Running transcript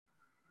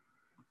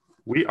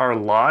We are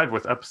live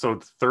with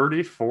episode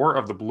 34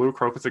 of the Blue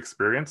Crocus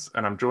Experience,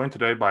 and I'm joined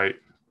today by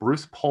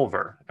Bruce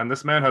Pulver. And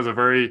this man has a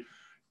very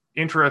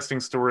interesting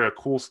story, a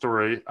cool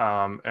story,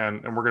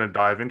 and we're going to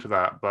dive into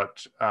that.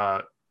 But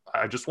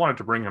I just wanted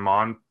to bring him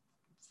on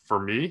for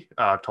me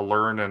to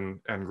learn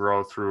and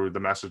grow through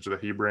the message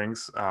that he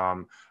brings,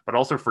 but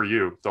also for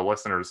you, the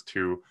listeners,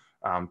 to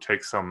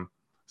take some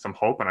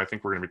hope. And I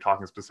think we're going to be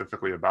talking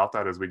specifically about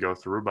that as we go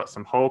through, but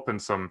some hope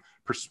and some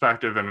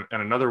perspective and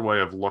another way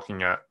of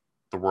looking at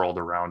the world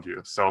around you.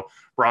 So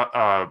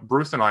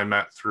Bruce and I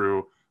met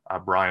through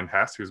Brian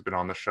Hess, who's been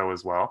on the show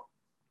as well,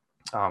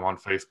 on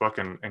Facebook,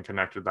 and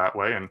connected that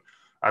way. And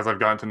as I've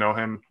gotten to know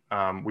him,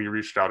 we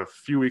reached out a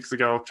few weeks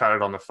ago,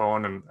 chatted on the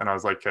phone, and I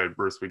was like, hey,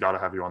 Bruce, we got to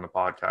have you on the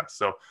podcast.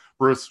 So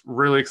Bruce,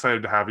 really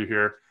excited to have you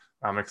here.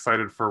 I'm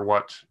excited for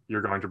what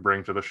you're going to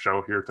bring to the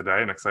show here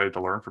today and excited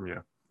to learn from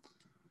you.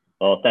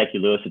 Well, thank you,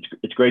 Lewis.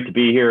 It's great to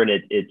be here, and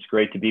it's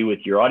great to be with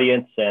your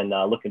audience, and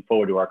looking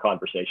forward to our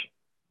conversation.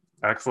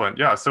 Excellent.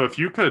 Yeah. So if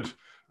you could,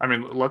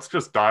 let's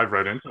just dive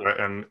right into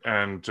it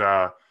and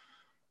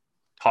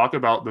talk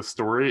about the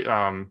story.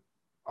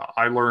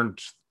 I learned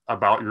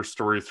about your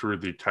story through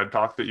the TED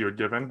Talk that you had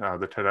given,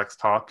 the TEDx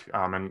talk.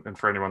 And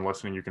for anyone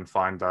listening, you can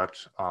find that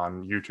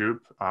on YouTube.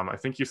 I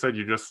think you said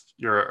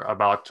you're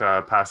about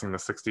passing the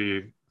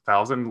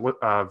 60,000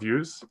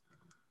 views.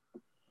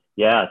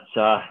 Yeah,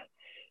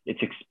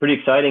 it's pretty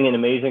exciting and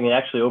amazing, and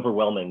actually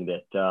overwhelming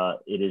that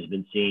it has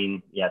been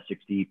seen,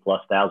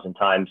 60,000+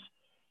 times,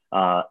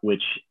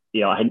 which,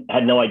 I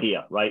had no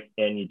idea, right?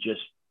 And you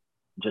just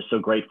so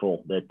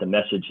grateful that the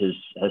message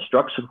has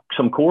struck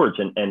some chords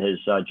and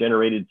has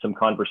generated some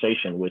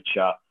conversation, which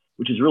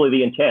is really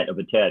the intent of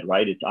a TED,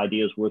 right? It's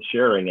ideas worth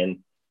sharing,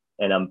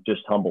 and I'm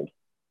just humbled.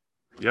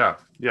 Yeah.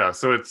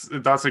 So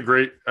that's a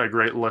great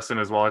listen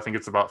as well. I think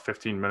it's about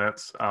 15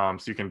 minutes, so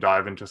you can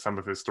dive into some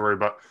of his story.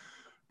 But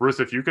Bruce,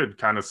 if you could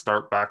kind of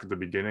start back at the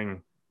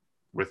beginning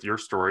with your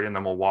story, and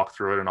then we'll walk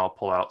through it, and I'll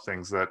pull out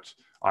things that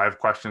I have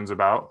questions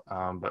about.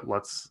 But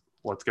let's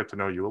get to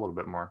know you a little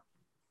bit more.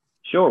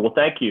 Sure. Well,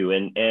 thank you.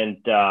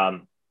 And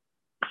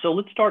so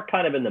let's start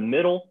kind of in the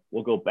middle.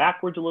 We'll go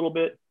backwards a little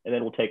bit, and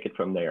then we'll take it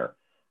from there.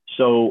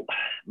 So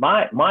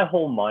my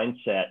whole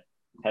mindset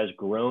has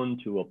grown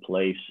to a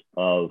place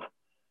of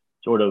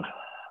sort of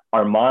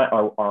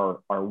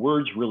our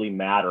words really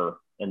matter,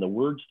 and the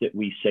words that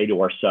we say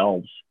to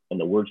ourselves and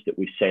the words that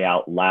we say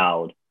out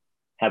loud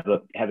have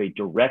a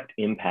direct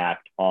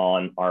impact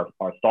on our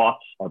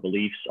thoughts, our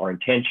beliefs, our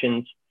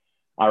intentions,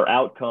 our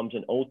outcomes,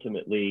 and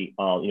ultimately,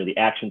 the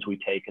actions we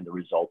take and the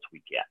results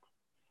we get.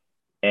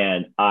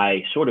 And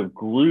I sort of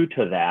grew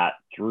to that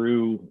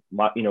through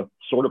my,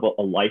 sort of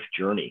a life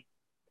journey,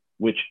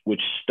 which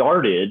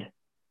started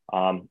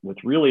with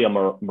really a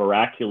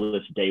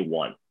miraculous day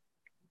one.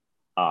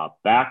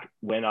 Back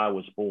when I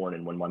was born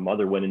and when my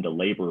mother went into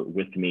labor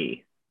with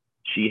me,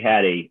 she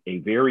had a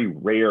very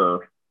rare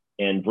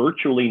and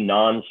virtually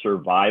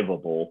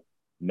non-survivable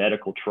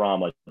medical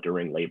trauma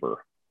during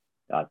labor.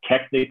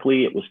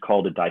 Technically, it was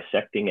called a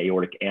dissecting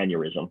aortic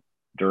aneurysm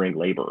during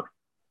labor,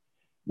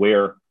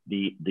 where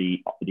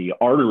the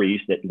arteries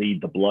that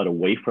lead the blood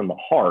away from the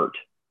heart,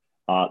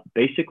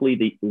 basically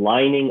the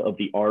lining of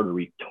the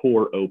artery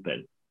tore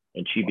open,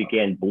 and she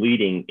began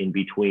bleeding in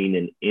between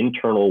an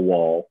internal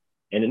wall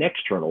and an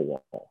external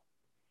wall.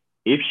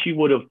 If she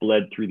would have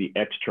bled through the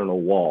external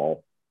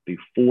wall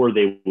before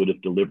they would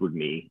have delivered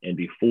me and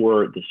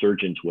before the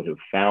surgeons would have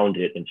found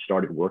it and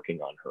started working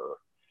on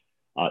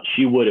her,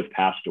 she would have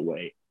passed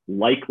away.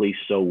 Likely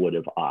so would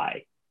have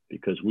I,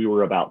 because we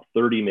were about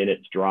 30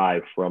 minutes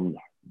drive from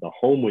the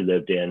home we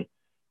lived in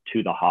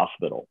to the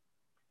hospital.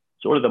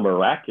 Sort of the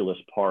miraculous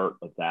part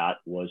of that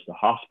was the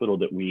hospital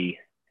that we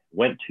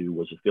went to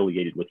was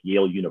affiliated with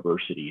Yale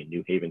University in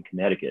New Haven,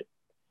 Connecticut.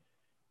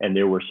 And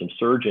there were some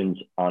surgeons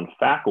on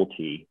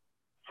faculty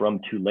from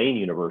Tulane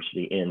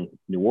University in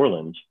New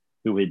Orleans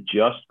who had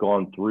just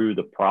gone through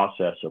the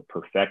process of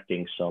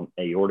perfecting some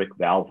aortic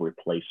valve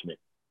replacement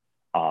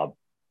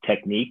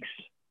techniques.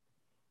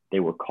 They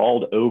were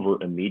called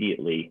over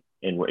immediately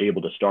and were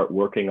able to start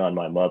working on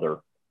my mother,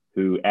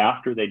 who,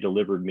 after they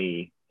delivered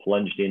me,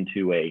 plunged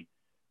into a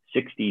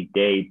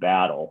 60-day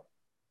battle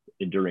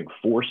enduring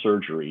 4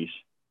 surgeries.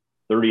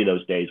 30 of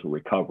those days were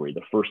recovery.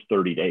 The first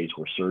 30 days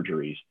were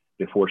surgeries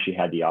before she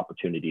had the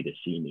opportunity to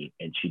see me.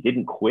 And she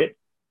didn't quit.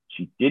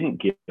 She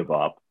didn't give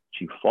up.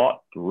 She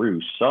fought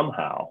through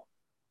somehow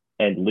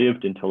and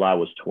lived until I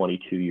was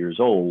 22 years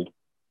old,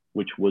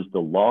 which was the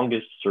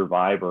longest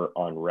survivor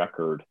on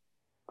record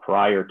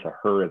prior to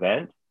her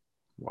event.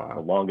 Wow.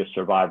 The longest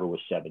survivor was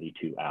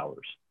 72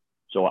 hours.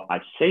 So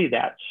I say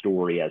that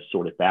story as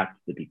sort of back to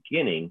the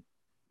beginning,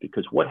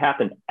 because what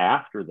happened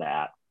after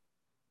that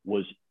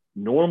was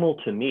normal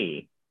to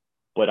me,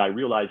 but I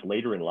realized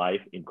later in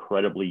life,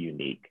 incredibly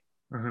unique.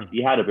 Mm-hmm.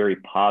 She had a very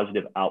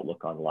positive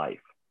outlook on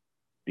life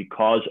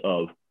because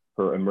of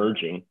her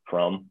emerging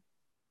from,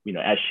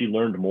 as she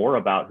learned more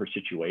about her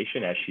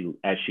situation, as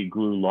she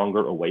grew longer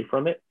away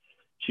from it,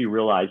 she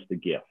realized the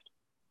gift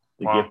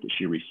Wow. that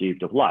she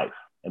received of life.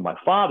 And my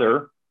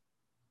father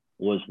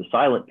was the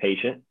silent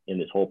patient in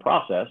this whole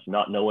process,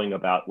 not knowing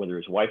about whether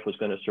his wife was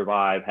going to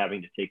survive,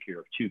 having to take care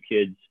of 2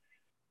 kids.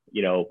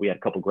 We had a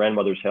couple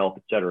grandmothers' health,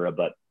 et cetera.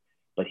 But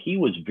he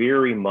was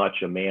very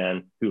much a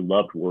man who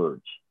loved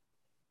words.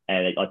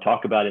 And I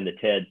talk about in the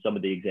TED some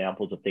of the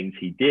examples of things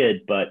he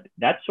did, but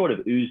that sort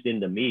of oozed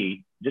into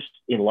me just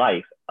in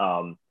life,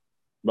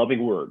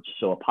 loving words.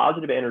 So a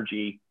positive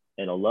energy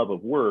and a love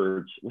of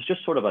words was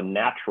just sort of a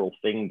natural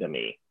thing to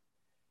me.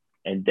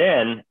 And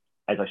then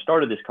as I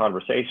started this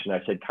conversation,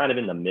 I said kind of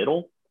in the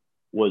middle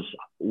was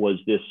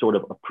this sort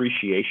of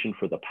appreciation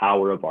for the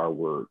power of our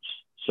words.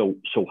 So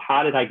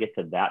how did I get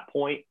to that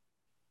point?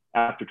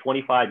 After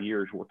 25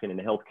 years working in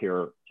the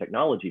healthcare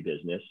technology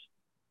business,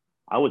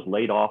 I was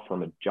laid off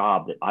from a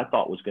job that I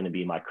thought was going to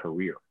be my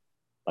career,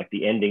 like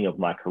the ending of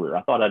my career.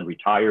 I thought I'd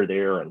retire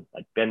there, and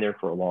I'd been there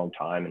for a long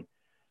time. And,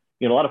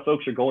 a lot of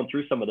folks are going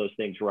through some of those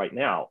things right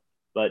now,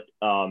 but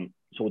so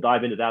we'll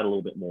dive into that a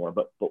little bit more.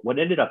 But what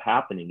ended up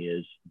happening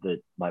is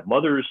that my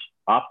mother's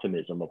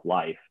optimism of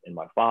life and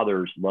my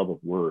father's love of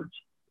words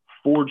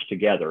forged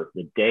together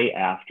the day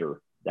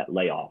after that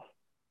layoff.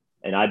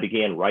 And I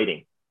began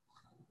writing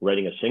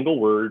a single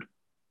word,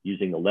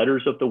 using the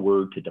letters of the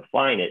word to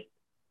define it.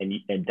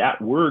 And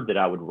that word that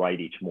I would write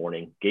each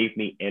morning gave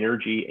me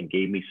energy and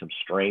gave me some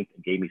strength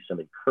and gave me some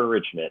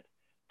encouragement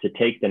to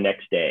take the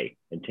next day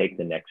and take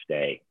the next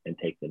day and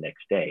take the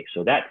next day.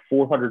 So that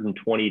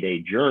 420-day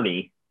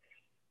journey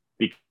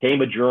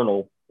became a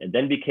journal and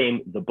then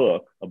became the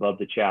book, Above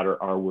the Chatter,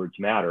 Our Words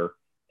Matter.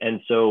 And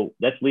so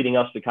that's leading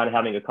us to kind of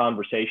having a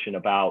conversation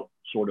about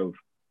sort of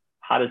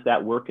how does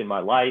that work in my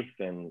life,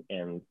 and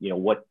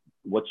what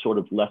sort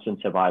of lessons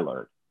have I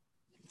learned?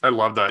 I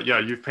love that. Yeah,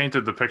 you've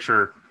painted the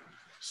picture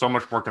so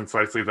much more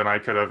concisely than I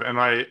could have. And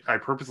I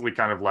purposely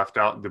kind of left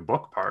out the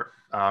book part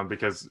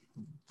because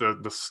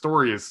the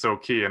story is so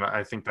key. And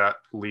I think that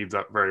leads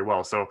up very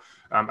well. So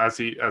as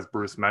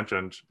Bruce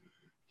mentioned,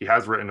 he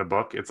has written a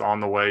book. It's on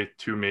the way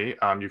to me.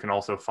 You can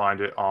also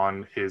find it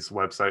on his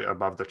website,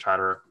 Above the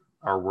Chatter,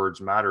 Our Words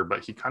Matter.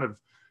 But he kind of,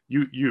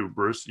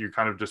 Bruce, you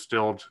kind of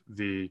distilled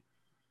the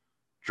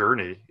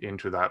journey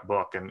into that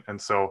book.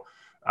 And so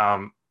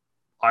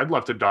I'd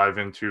love to dive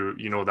into,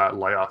 that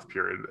layoff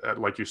period.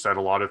 Like you said,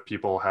 a lot of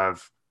people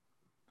have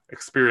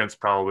experienced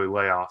probably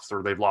layoffs,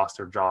 or they've lost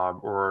their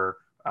job, or,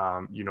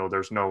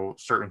 there's no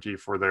certainty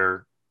for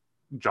their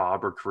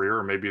job or career,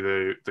 or maybe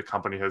the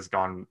company has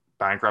gone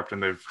bankrupt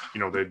and they've,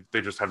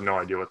 they just have no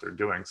idea what they're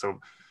doing. So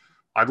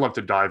I'd love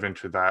to dive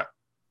into that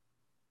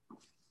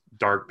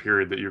dark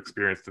period that you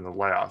experienced in the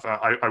layoff.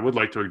 I would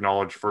like to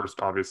acknowledge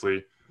first,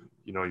 obviously,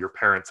 your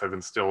parents have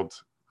instilled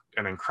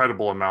an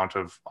incredible amount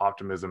of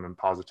optimism and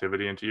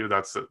positivity into you.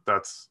 That's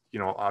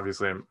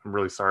obviously I'm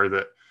really sorry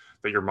that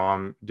your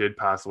mom did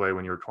pass away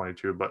when you were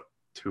 22, but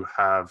to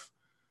have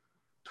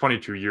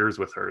 22 years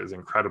with her is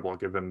incredible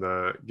given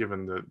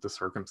the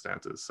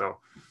circumstances. So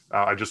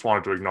I just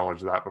wanted to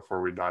acknowledge that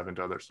before we dive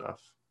into other stuff.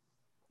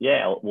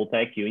 Yeah, well,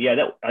 thank you. Yeah,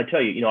 I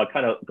tell you, I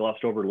kind of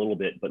glossed over it a little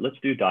bit, but let's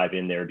dive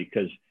in there,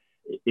 because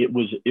it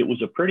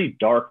was a pretty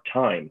dark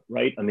time,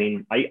 right? I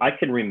mean, I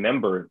can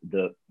remember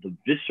the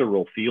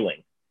visceral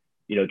feeling,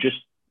 just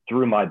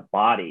through my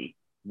body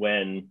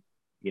when,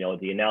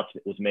 the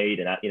announcement was made,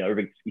 and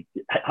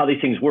how these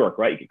things work,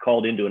 right? You get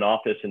called into an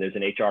office and there's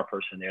an HR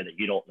person there that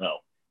you don't know.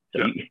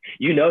 So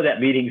yeah.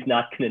 That meeting's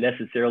not going to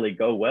necessarily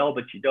go well,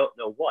 but you don't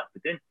know what.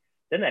 But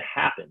then that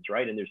happens,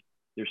 right? And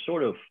there's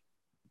sort of,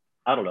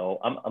 I don't know,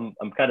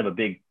 I'm kind of a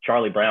big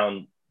Charlie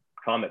Brown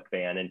comic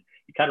fan, and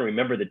you kind of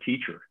remember the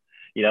teacher,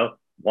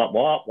 womp,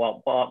 womp,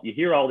 womp, womp. You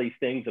hear all these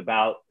things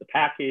about the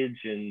package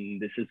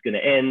and this is going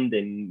to end,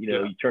 and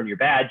you turn your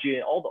badge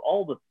in,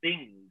 all the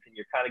things, and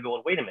you're kind of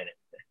going, wait a minute,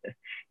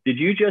 did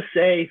you just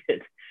say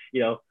that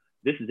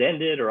this has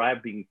ended, or I'm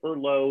being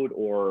furloughed,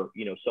 or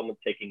someone's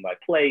taking my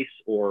place,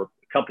 or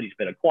the company's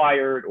been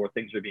acquired, or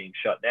things are being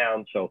shut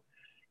down? So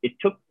it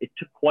took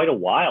quite a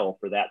while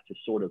for that to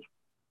sort of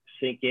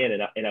sink in,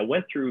 and I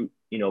went through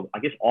I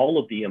guess all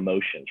of the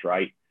emotions,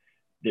 right?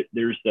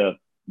 There's the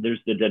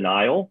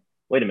denial.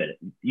 Wait a minute,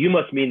 you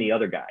must mean the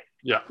other guy,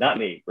 not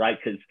me, right?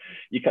 Because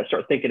you kind of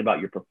start thinking about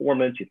your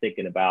performance, you're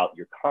thinking about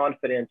your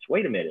confidence.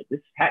 Wait a minute,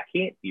 this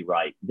can't be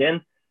right.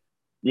 Then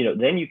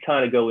you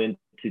kind of go into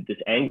this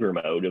anger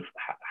mode of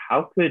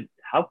how could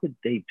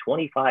they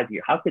 25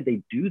 years, how could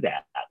they do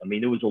that? I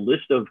mean, there was a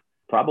list of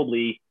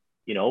probably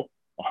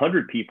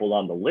 100 people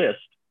on the list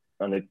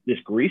on this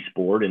grease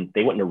board, and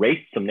they went and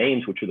erased some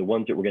names, which are the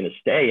ones that were going to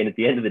stay. And at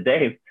the end of the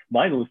day,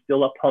 mine was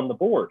still up on the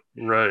board.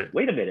 Right.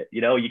 Wait a minute,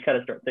 you kind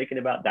of start thinking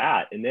about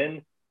that. And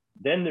then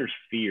there's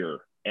fear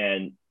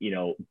and,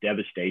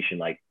 devastation.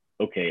 Like,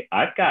 okay,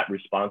 I've got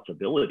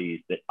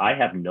responsibilities that I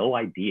have no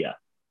idea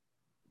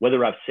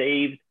whether I've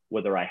saved,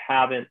 whether I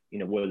haven't,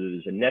 whether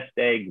there's a nest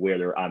egg,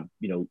 whether I'm,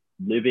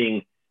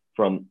 living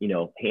from,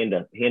 hand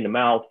to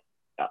mouth.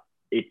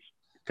 It's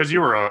because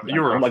you were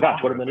oh my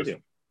gosh, what am I going to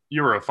do?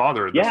 You were a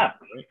father at this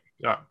point,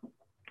 right?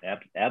 Yeah.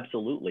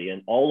 Absolutely.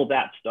 And all of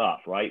that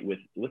stuff, right? With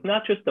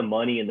not just the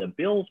money and the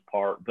bills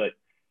part, but,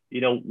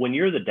 when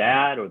you're the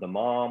dad or the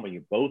mom, and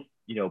you're both,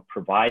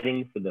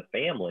 providing for the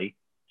family,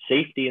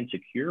 safety and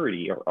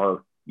security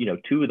are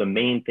two of the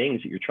main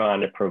things that you're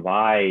trying to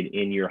provide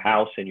in your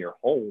house and your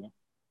home.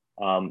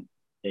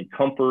 And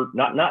comfort,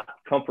 not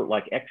comfort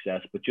like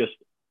excess, but just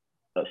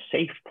a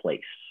safe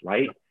place,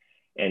 right?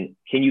 And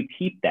can you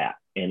keep that?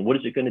 And what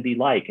is it going to be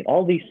like? And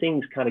all these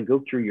things kind of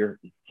go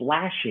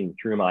flashing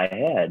through my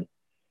head.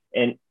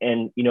 And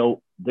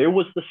there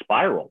was the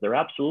spiral. There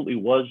absolutely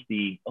was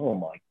oh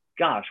my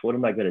gosh, what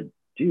am I going to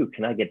do?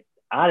 Can I get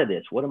out of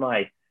this? What am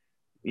I,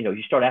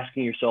 you start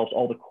asking yourselves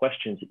all the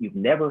questions that you've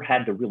never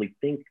had to really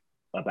think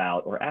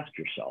about or ask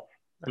yourself.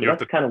 So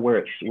that's kind of where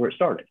it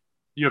started.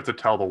 You have to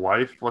tell the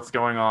wife what's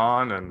going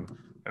on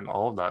and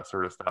all of that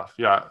sort of stuff.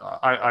 Yeah,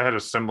 I had a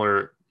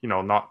similar,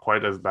 not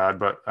quite as bad,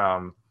 but I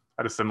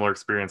had a similar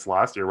experience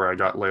last year where I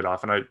got laid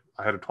off, and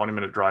I had a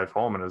 20-minute drive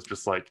home, and it was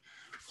just like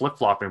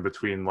flip-flopping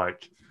between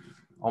like,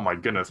 oh my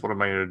goodness, what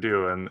am I going to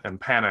do?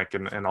 And panic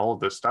and all of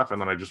this stuff.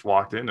 And then I just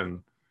walked in, and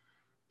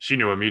she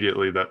knew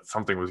immediately that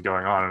something was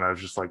going on. And I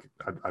was just like,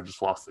 I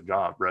just lost the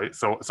job. Right.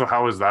 So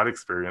how was that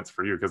experience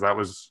for you? Cause that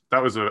was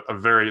a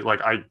very,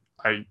 like,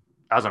 I,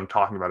 as I'm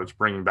talking about, it's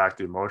bringing back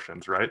the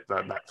emotions, right?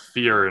 That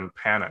fear and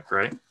panic,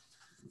 right?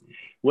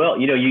 Well,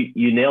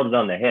 you nailed it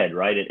on the head,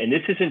 right? And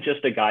this isn't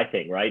just a guy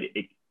thing, right?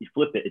 You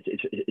flip it.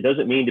 It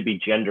doesn't mean to be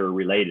gender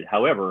related.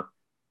 However,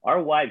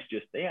 our wives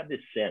they have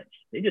this sense.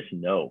 They just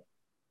know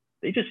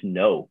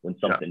when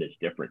something is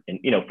different.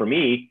 And, for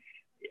me,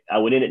 I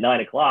went in at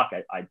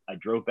 9:00. I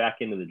drove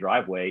back into the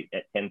driveway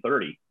at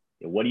 10:30.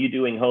 What are you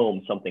doing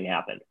home? Something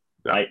happened,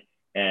 right?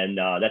 And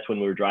that's when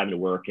we were driving to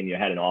work, and you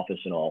had an office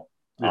and all.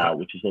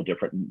 Which is a little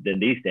different than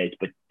these days,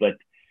 but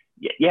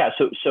yeah.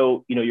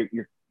 So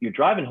you're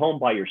driving home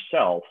by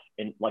yourself,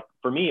 and like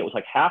for me, it was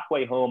like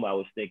halfway home. I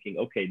was thinking,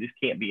 okay, this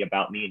can't be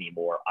about me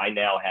anymore. I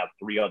now have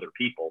 3 other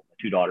people,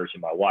 2 daughters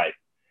and my wife.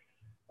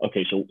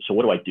 Okay, so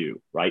what do I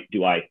do? Right?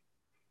 Do I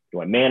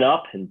man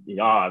up and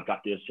I've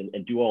got this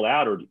and do all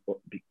that, or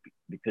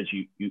because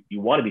you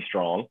want to be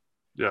strong,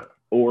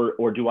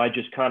 or do I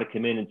just kind of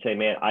come in and say,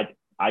 man,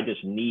 I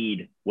just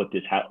need what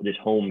this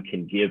home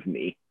can give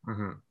me.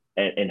 Mm-hmm.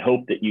 And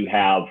hope that you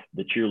have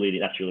the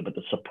but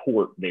the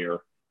support there.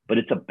 But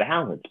it's a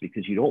balance,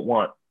 because you don't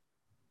want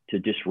to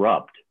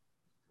disrupt.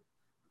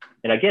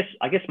 And I guess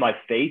my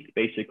faith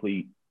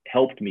basically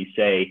helped me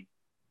say,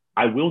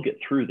 I will get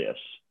through this.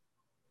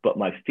 But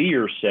my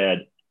fear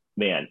said,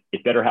 man,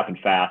 it better happen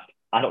fast.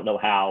 I don't know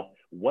how.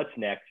 What's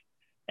next?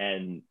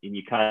 And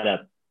you kind of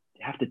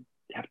have to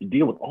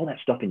deal with all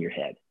that stuff in your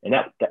head. And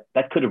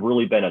that could have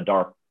really been a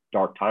dark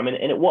time. And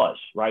it was,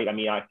 right? I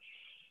mean,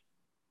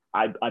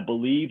 I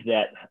believe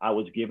that I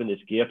was given this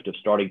gift of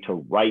starting to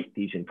write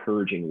these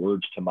encouraging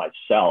words to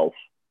myself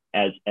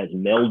as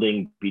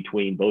melding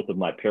between both of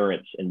my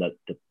parents. And the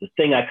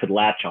thing I could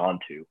latch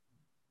onto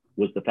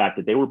was the fact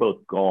that they were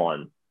both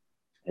gone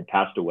and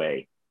passed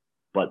away,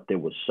 but there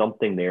was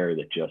something there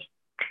that just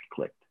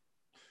clicked.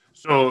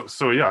 So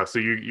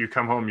you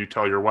come home, you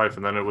tell your wife,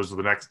 and then it was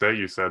the next day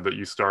you said that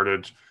you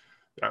started,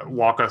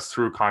 walk us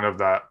through kind of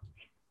that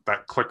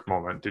click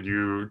moment. Did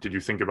you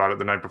think about it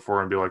the night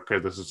before and be like, okay,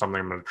 this is something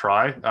I'm going to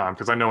try?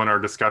 Because I know in our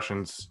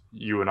discussions,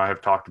 you and I have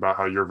talked about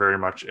how you're very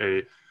much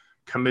a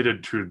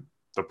committed to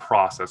the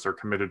process or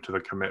committed to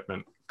the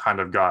commitment kind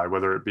of guy,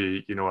 whether it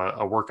be,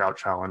 a workout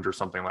challenge or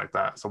something like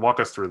that. So walk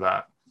us through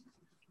that.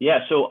 Yeah.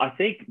 So I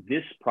think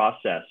this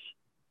process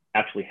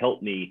actually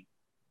helped me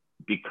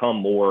become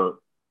more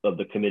of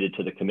the committed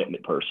to the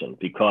commitment person,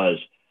 because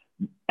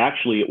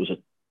actually it was a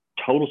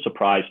total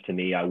surprise to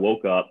me. I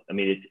woke up. I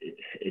mean,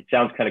 it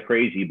sounds kind of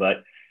crazy,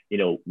 but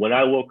when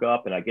I woke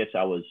up, and I guess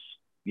I was,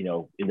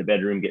 in the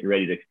bedroom getting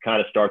ready to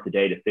kind of start the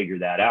day to figure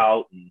that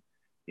out. And,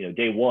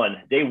 day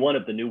one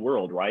of the new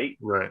world, right?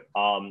 Right.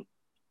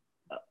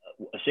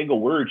 A single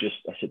word,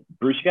 I said,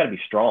 Bruce, you got to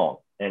be strong.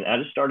 And I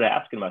just started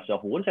asking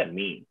myself, well, what does that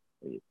mean?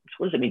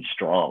 What does it mean,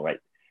 strong, right?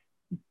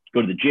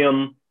 Go to the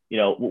gym,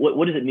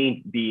 what does it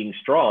mean being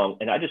strong?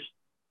 And I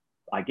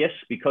guess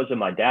because of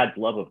my dad's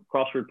love of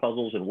crossword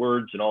puzzles and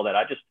words and all that,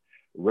 I just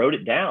wrote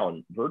it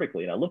down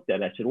vertically. And I looked at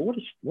it and I said, well,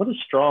 what does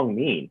strong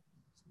mean?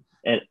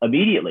 And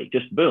immediately,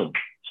 just boom,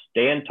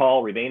 stand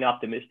tall, remain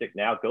optimistic,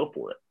 now go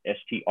for it.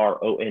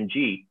 STRONG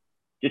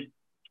just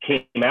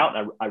came out,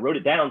 and I wrote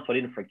it down so I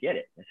didn't forget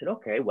it. I said,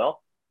 okay,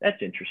 well,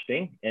 that's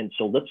interesting. And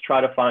so let's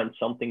try to find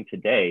something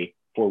today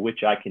for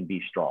which I can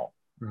be strong.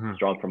 Mm-hmm.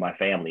 Strong for my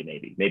family,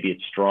 maybe. Maybe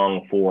it's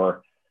strong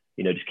for,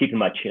 just keeping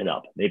my chin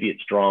up. Maybe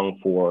it's strong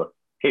for,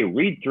 hey,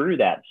 read through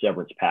that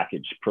severance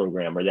package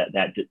program or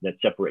that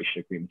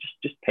separation agreement.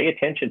 Just pay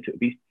attention to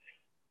it.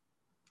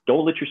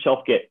 Don't let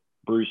yourself get,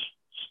 Bruce,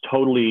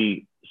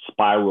 totally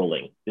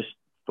spiraling. Just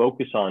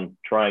focus on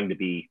trying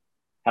to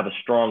have a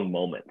strong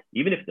moment,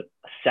 even if a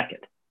second.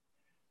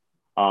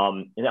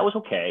 And that was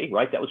okay,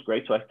 right? That was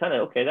great. So I kind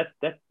of, okay,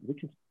 we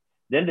can.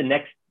 Then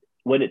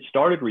when it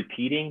started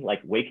repeating,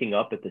 like waking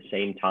up at the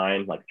same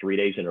time, like 3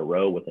 days in a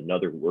row with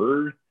another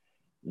word,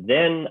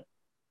 then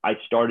I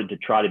started to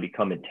try to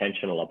become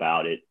intentional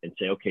about it and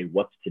say, okay,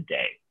 what's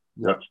today?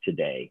 What's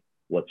today?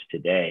 What's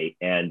today?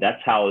 And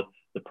that's how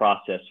the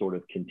process sort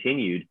of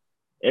continued.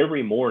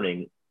 every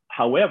morning.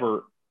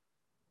 However,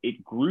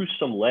 it grew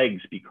some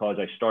legs because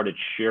I started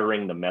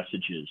sharing the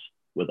messages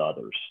with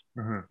others.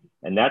 Mm-hmm.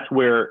 And that's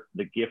where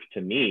the gift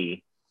to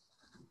me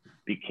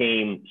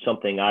became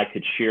something I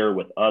could share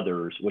with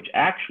others, which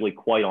actually,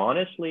 quite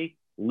honestly,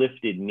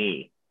 lifted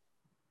me.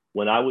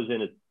 When I was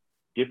in a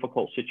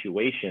difficult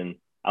situation,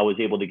 I was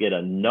able to get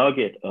a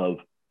nugget of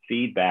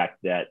feedback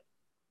that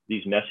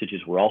these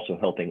messages were also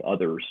helping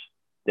others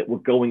that were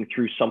going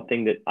through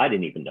something that I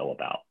didn't even know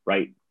about,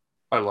 right?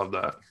 I love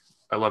that.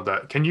 I love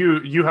that. Can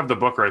you have the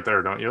book right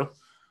there, don't you?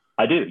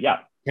 I do,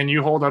 yeah. Can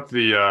you hold up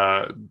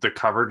the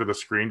cover to the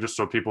screen just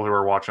so people who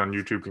are watching on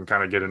YouTube can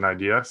kind of get an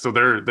idea? So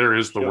there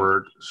is the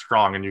word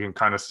strong, and you can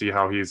kind of see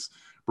how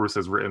Bruce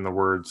has written the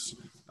words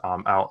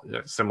out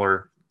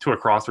similar to a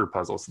crossword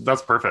puzzle. So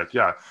that's perfect.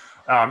 Yeah.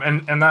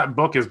 And that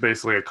book is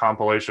basically a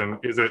compilation.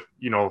 Is it,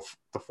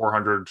 the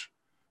 400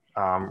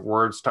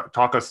 words?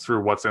 Talk us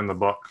through what's in the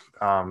book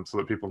so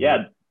that people know.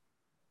 Yeah,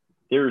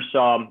 there's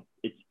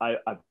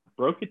I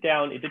broke it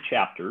down into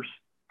chapters,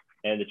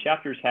 and the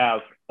chapters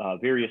have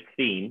various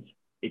themes.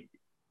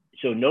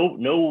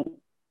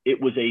 It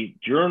was a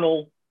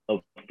journal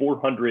of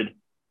 400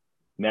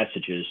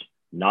 messages,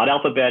 not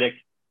alphabetic,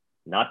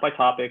 not by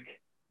topic,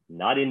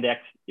 not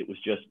indexed. It was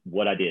just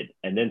what I did.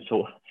 And then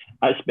so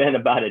I spent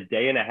about a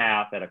day and a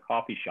half at a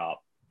coffee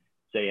shop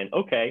saying,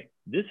 okay,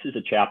 this is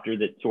a chapter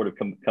that sort of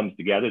comes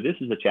together. This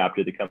is a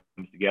chapter that comes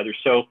together.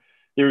 So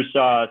there's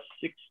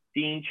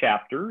 16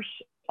 chapters.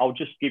 I'll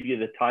just give you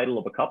the title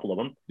of a couple of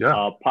them.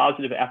 Yeah.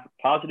 Positive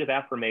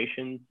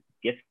affirmations,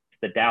 gets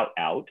the doubt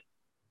out.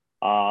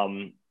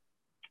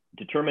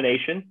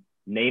 Determination,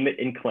 name it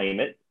and claim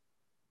it.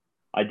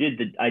 I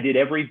did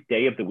every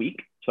day of the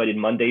week. So I did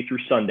Monday through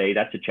Sunday.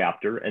 That's a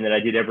chapter. And then I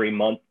did every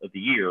month of the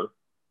year,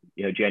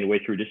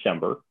 January through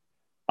December.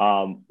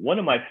 One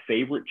of my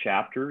favorite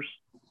chapters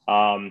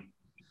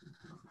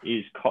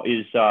is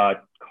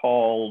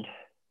called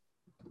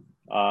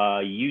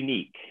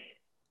Unique.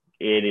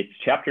 And it's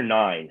chapter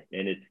 9,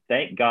 and it's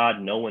Thank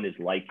God No One Is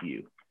Like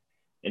You.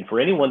 And for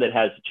anyone that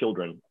has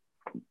children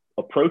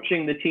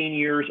approaching the teen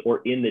years or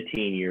in the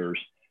teen years,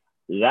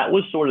 that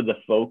was sort of the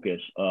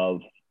focus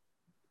of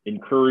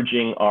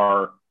encouraging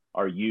our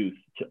youth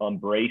to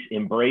embrace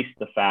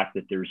the fact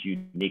that there's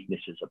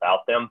uniquenesses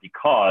about them,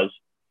 because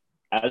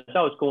as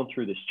I was going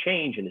through this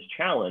change and this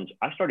challenge,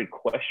 I started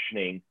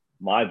questioning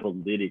my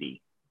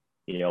validity.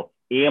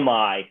 Am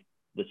I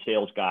the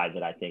sales guy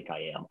that I think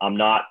I am? I'm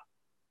not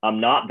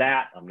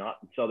that. I'm not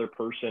this other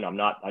person.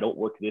 I don't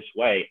work this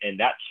way. And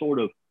that sort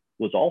of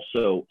was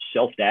also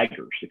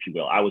self-daggers, if you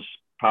will. I was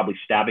probably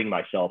stabbing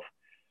myself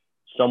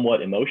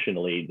somewhat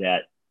emotionally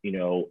that,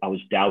 I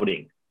was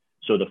doubting.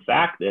 So the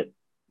fact that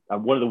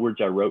one of the words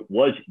I wrote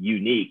was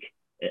unique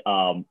is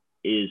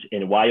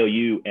in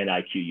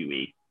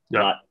YOUNIQUE,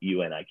 not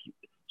UNIQ.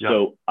 Yeah.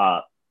 So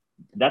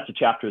that's a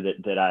chapter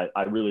that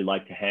I really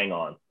like to hang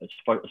on,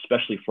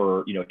 especially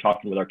for,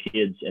 talking with our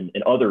kids and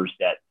others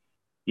that,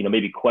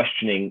 maybe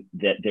questioning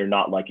that they're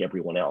not like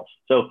everyone else.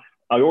 So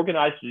I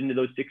organized it into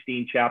those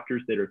 16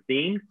 chapters that are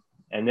themed,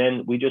 and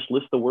then we just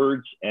list the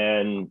words,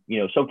 and,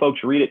 some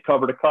folks read it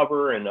cover to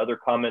cover, and other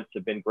comments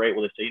have been great.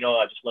 Well, they say,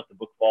 I just let the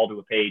book fall to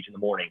a page in the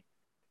morning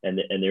and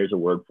there's a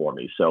word for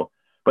me. So,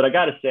 but I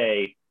got to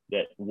say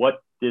that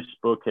what this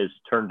book has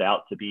turned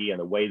out to be and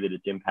the way that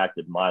it's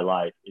impacted my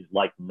life is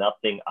like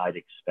nothing I'd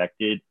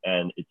expected.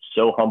 And it's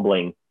so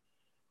humbling,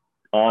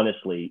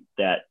 honestly,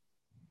 that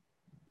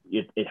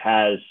it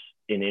has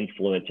an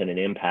influence and an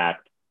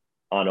impact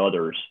on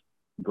others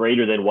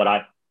greater than what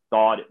I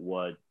thought it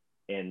would,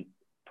 and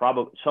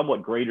probably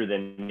somewhat greater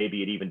than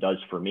maybe it even does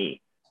for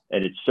me.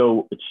 And it's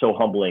so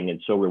humbling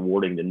and so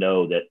rewarding to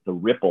know that the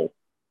ripple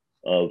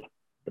of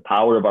the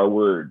power of our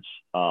words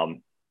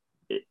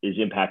is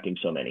impacting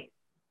so many.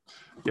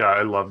 Yeah,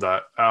 I love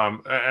that.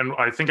 And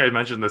I think I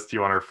mentioned this to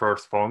you on our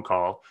first phone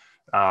call.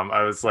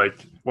 I was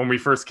like, when we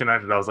first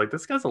connected, I was like,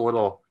 this guy's a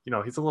little,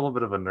 he's a little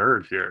bit of a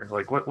nerd here.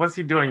 Like, what's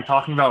he doing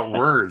talking about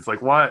words?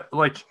 Like,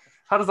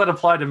 how does that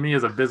apply to me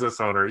as a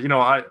business owner?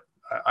 I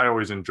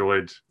always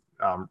enjoyed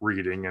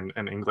reading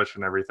and English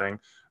and everything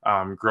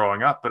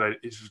growing up, but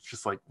it's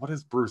just like, what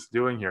is Bruce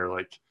doing here?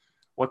 Like,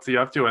 what's he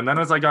up to? And then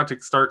as I got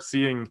to start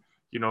seeing,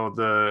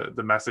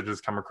 the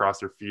messages come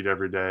across your feed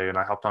every day, and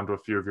I hopped onto a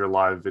few of your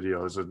live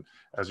videos, and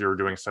as you were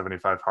doing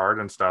 75 Hard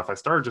and stuff, I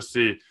started to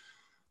see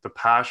the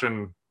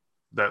passion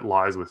that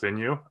lies within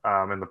you,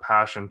 and the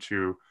passion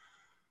to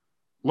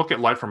look at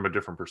life from a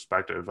different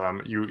perspective.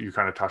 You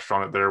kind of touched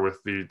on it there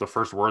with the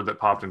first word that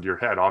popped into your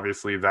head.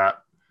 Obviously,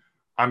 that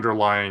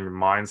underlying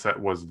mindset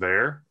was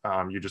there.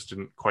 You just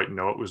didn't quite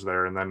know it was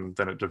there, and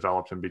then it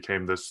developed and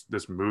became this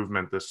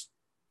movement, this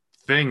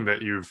thing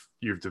that you've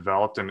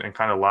developed and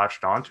kind of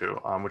latched onto,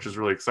 which is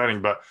really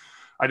exciting. But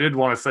I did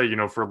want to say,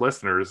 for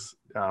listeners,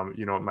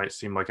 it might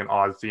seem like an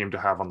odd theme to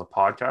have on the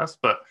podcast,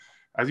 but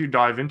as you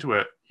dive into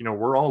it,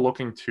 we're all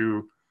looking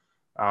to,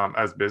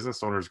 as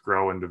business owners,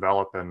 grow and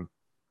develop and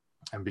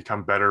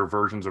become better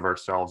versions of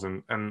ourselves.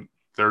 And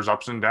there's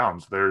ups and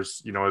downs.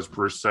 There's, as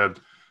Bruce said,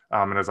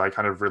 and as I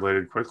kind of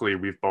related quickly,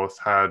 we've both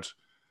had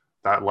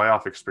that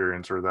layoff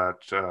experience, or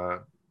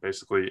that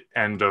basically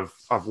end of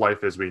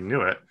life as we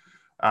knew it.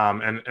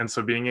 And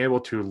so being able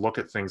to look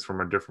at things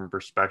from a different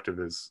perspective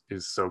is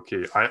so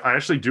key. I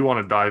actually do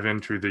want to dive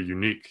into the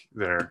unique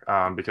there,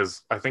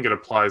 because I think it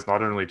applies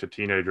not only to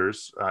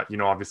teenagers.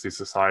 Obviously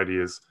society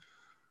is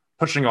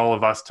pushing all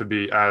of us to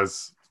be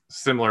as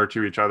similar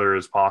to each other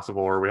as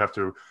possible, or we have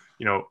to,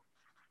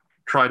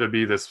 try to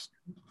be this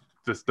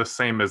the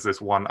same as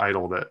this one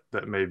idol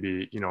that may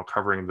be,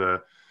 covering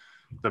the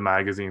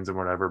magazines and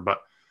whatever.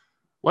 But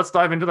let's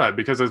dive into that,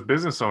 because as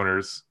business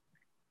owners,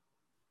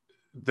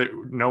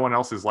 no one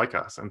else is like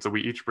us, and so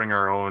we each bring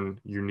our own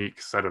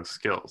unique set of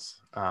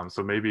skills.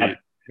 So maybe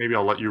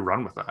I'll let you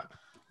run with that.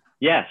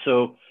 Yeah.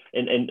 So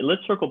and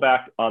let's circle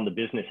back on the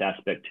business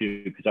aspect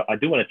too, because I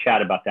do want to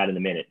chat about that in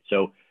a minute.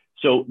 So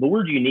the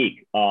word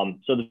unique. I'll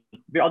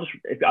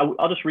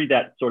just read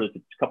that sort of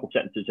a couple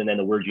sentences, and then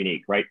the word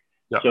unique, right?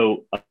 Yep.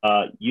 So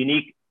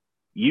unique.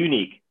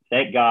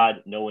 Thank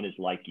God, no one is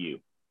like you.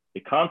 The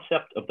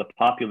concept of the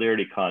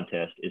popularity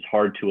contest is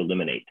hard to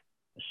eliminate,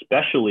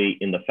 especially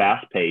in the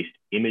fast-paced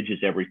image is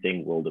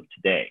everything world of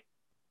today.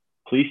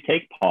 Please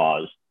take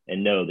pause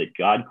and know that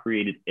God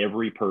created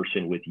every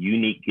person with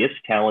unique gifts,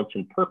 talents,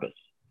 and purpose.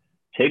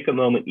 Take a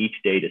moment each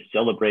day to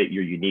celebrate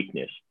your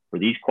uniqueness, for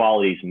these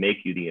qualities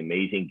make you the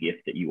amazing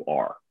gift that you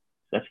are.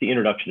 That's the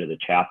introduction to the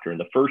chapter. And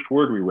the first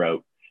word we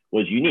wrote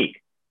was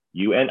unique,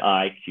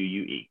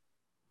 U-N-I-Q-U-E.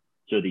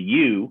 So the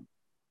U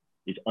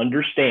is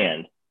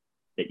understand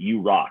that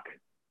you rock.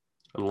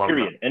 I love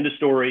Period. that. End of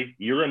story.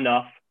 You're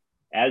enough.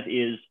 As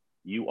is,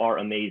 you are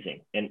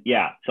amazing. And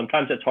yeah,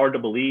 sometimes that's hard to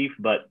believe,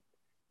 but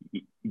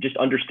you just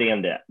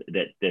understand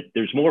that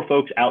there's more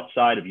folks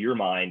outside of your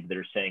mind that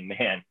are saying,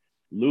 man,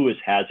 Lewis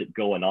has it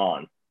going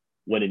on.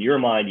 When in your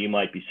mind, you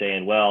might be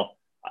saying, well,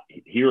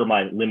 here are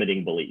my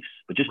limiting beliefs.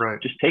 But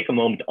just take a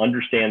moment to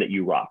understand that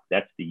you rock.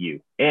 That's the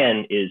you.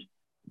 N is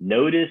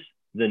notice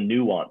the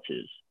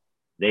nuances.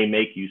 They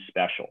make you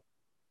special.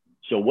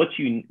 So what's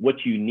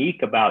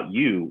unique about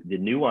you, the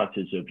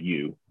nuances of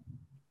you,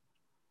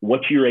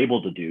 what you're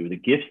able to do, the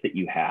gifts that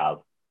you have,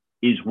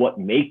 is what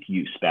make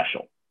you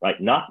special, right?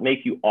 Not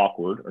make you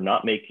awkward or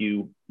not make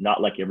you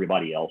not like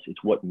everybody else.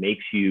 It's what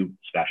makes you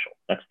special.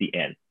 That's the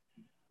N.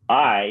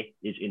 I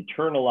is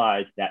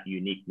internalize that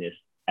uniqueness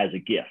as a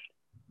gift,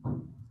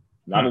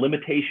 not a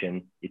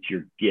limitation. It's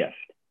your gift.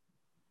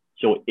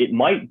 So it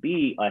might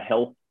be a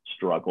health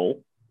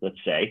struggle, let's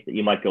say, that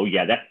you might go,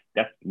 yeah,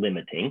 that's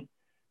limiting.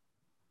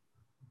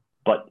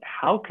 But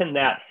how can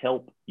that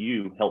help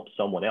you help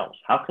someone else?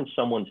 How can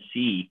someone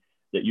see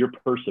that you're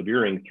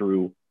persevering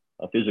through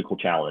a physical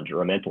challenge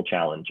or a mental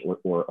challenge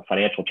or a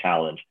financial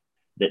challenge,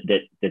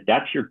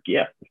 that's your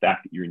gift, the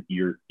fact that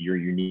your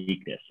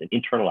uniqueness, and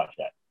internalize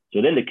that.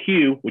 So then the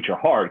Q, which are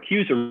hard,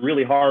 Qs are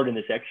really hard in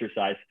this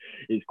exercise,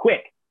 is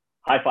quick.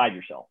 High five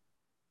yourself.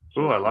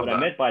 So I love what that. I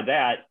meant by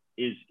that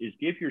is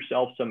give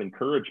yourself some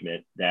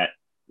encouragement that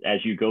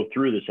as you go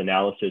through this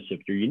analysis of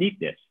your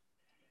uniqueness.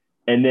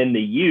 And then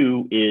the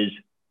U is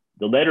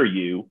the letter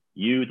U,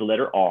 the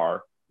letter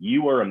R.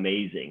 You are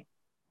amazing.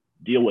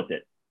 Deal with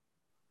it,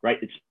 right?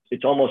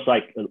 It's almost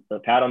like a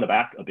pat on the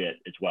back a bit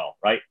as well,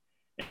 right?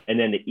 And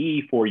then the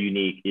E for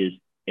unique is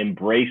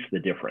embrace the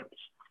difference.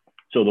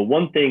 So the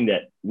one thing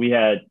that we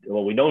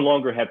no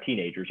longer have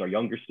teenagers. Our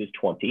youngest is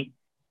 20.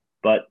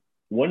 But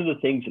one of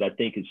the things that I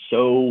think is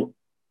so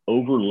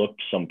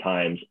overlooked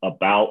sometimes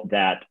about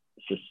that,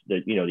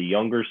 the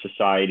younger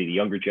society, the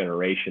younger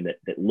generation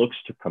that looks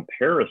to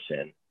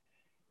comparison,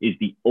 is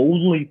the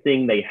only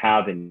thing they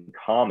have in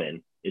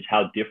common is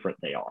how different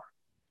they are.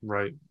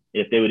 Right.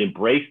 If they would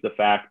embrace the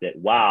fact that,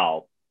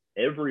 wow,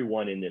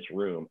 everyone in this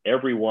room,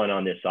 everyone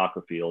on this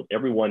soccer field,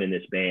 everyone in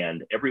this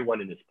band,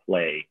 everyone in this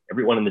play,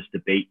 everyone in this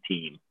debate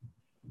team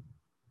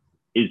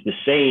is the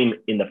same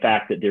in the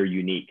fact that they're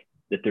unique,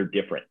 that they're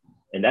different.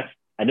 And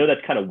I know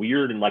that's kind of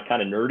weird and like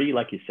kind of nerdy,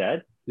 like you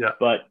said. Yeah.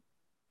 But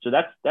so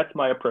that's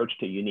my approach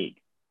to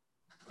unique.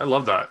 I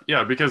love that.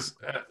 Yeah, because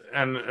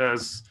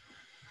as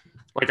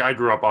like I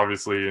grew up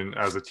obviously, and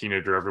as a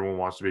teenager, everyone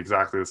wants to be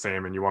exactly the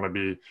same, and you want to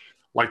be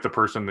like the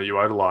person that you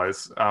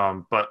idolize.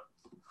 But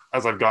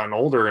as I've gotten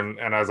older and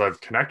as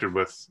I've connected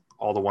with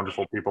all the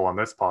wonderful people on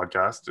this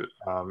podcast,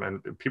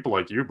 and people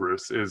like you,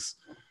 Bruce, is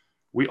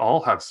we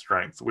all have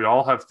strengths. We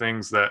all have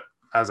things that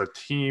as a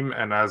team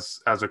and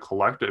as a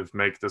collective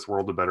make this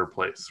world a better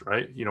place,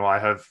 right? I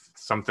have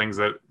some things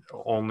that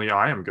only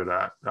I am good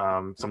at,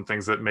 some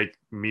things that make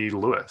me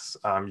Lewis.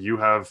 You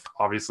have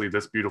obviously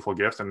this beautiful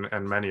gift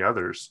and many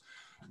others.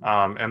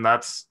 And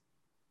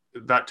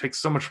that takes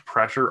so much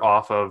pressure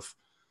off of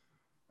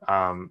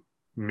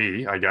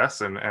me, I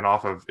guess, and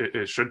off of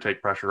it should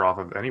take pressure off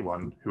of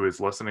anyone who is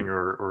listening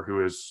or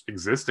who is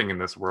existing in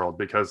this world,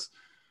 because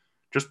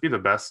just be the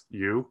best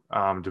you,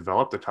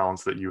 develop the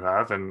talents that you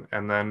have, and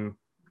then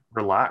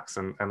relax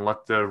and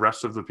let the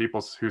rest of the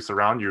people who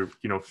surround you,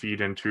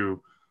 feed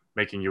into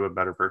making you a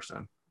better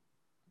person.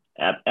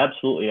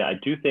 Absolutely. I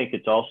do think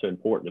it's also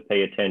important to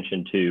pay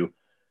attention to,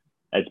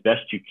 as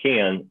best you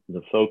can,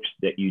 the folks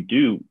that you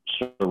do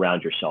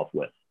surround yourself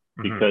with,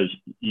 because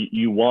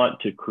you want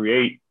to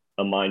create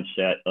a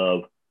mindset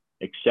of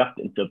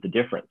acceptance of the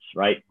difference,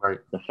 right? Right.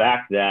 The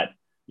fact that,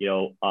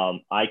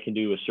 I can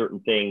do a certain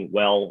thing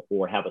well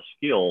or have a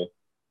skill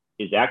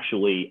is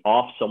actually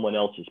off someone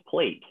else's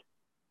plate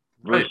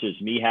Right. versus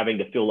me having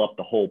to fill up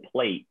the whole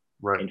plate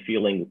Right. and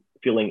feeling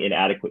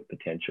inadequate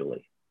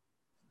potentially.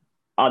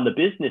 On the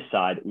business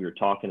side that we were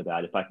talking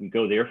about, if I can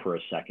go there for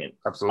a second.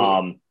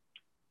 Absolutely.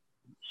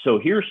 So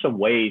here's some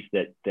ways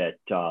that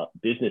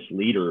business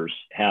leaders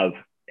have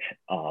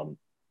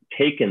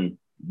taken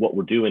what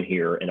we're doing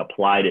here and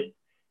applied it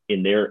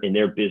in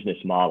their business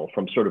model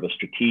from sort of a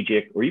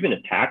strategic or even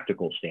a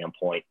tactical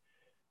standpoint,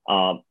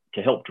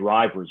 to help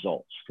drive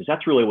results. Because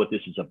that's really what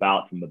this is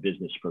about from a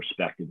business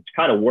perspective. It's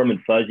kind of warm and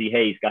fuzzy.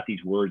 Hey, he's got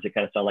these words that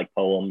kind of sound like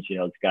poems.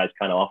 This guy's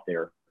kind of off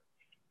there.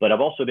 But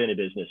I've also been in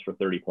business for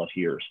 30 plus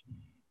years.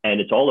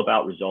 And it's all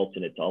about results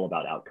and it's all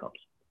about outcomes.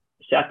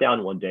 I sat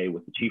down one day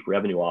with the chief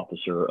revenue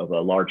officer of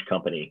a large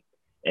company,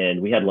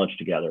 and we had lunch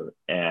together.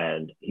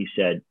 And he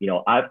said,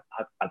 I've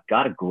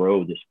got to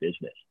grow this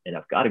business, and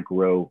I've got to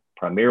grow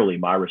primarily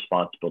my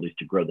responsibilities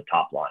to grow the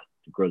top line,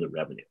 to grow the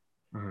revenue.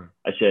 Mm-hmm.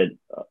 I said,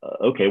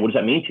 okay, what does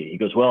that mean to you? He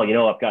goes, well,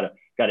 I've got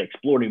to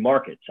explore new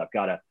markets. I've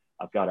got to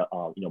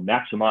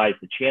maximize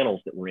the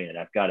channels that we're in.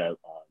 I've got to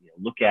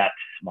look at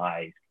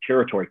my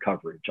territory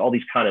coverage, all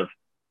these kind of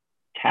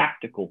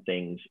tactical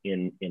things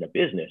in a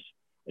business.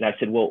 And I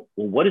said, well,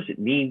 what does it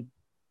mean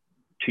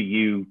to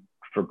you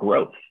for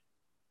growth?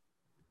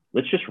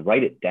 Let's just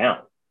write it down.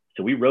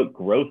 So we wrote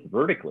growth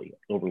vertically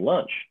over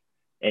lunch,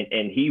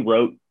 and he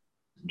wrote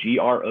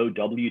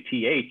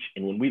GROWTH.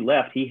 And when we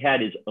left, he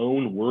had his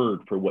own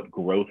word for what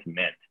growth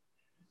meant,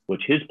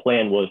 which his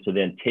plan was to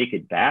then take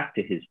it back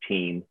to his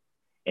team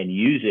and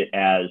use it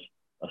as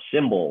a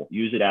symbol,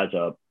 use it as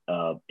a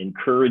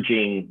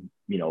encouraging,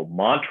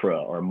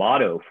 mantra or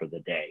motto for the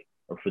day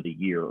or for the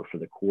year or for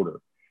the quarter.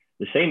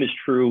 The same is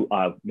true.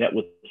 I've met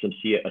with a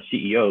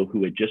CEO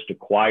who had just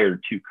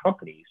acquired 2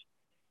 companies,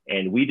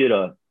 and we did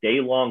a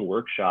day-long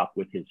workshop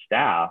with his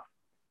staff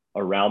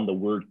around the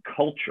word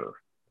culture,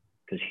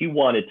 because he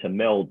wanted to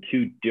meld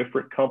 2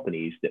 different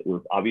companies that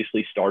were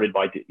obviously started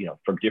by,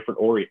 from different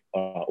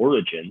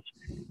origins,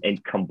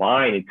 and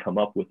combine and come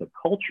up with a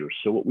culture.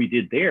 So what we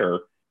did there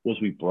was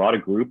we brought a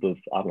group of,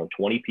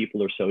 20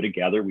 people or so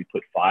together. We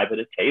put 5 at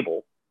a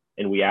table,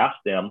 and we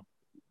asked them,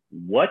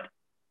 what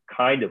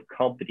kind of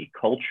company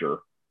culture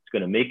is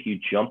going to make you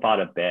jump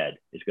out of bed,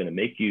 is going to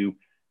make you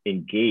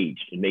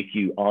engaged and make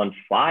you on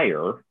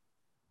fire?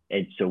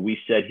 And so we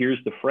said,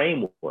 here's the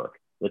framework.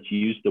 Let's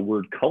use the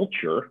word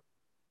culture.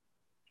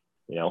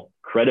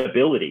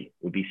 Credibility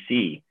would be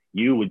C.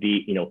 U would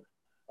be,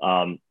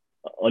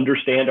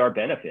 understand our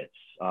benefits,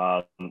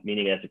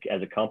 meaning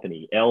as a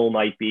company. L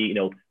might be,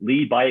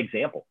 lead by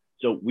example.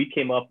 So we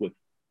came up with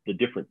the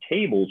different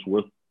tables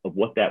worth of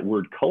what that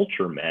word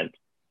culture meant,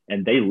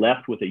 and they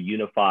left with a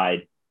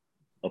unified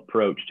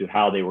approach to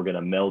how they were going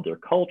to meld their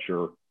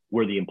culture,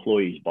 where the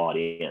employees bought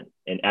in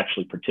and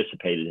actually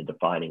participated in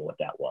defining what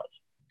that was.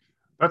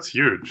 That's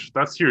huge.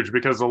 That's huge,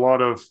 because a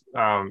lot of,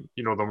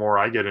 the more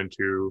I get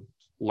into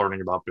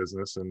learning about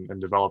business and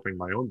developing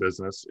my own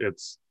business,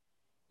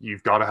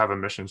 you've got to have a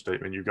mission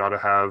statement. You've got to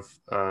have,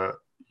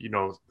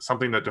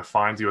 something that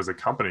defines you as a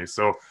company.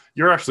 So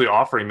you're actually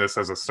offering this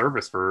as a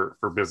service for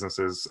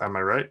businesses. Am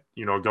I right?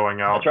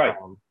 Going out. That's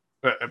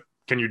right.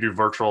 Can you do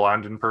virtual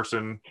and in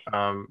person?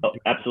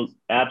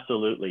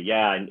 Absolutely.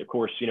 Yeah. And of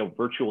course,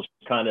 virtual is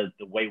kind of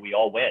the way we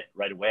all went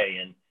right away.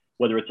 And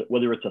whether it's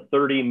a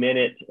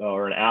 30-minute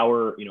or an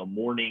hour,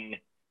 morning,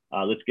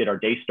 let's get our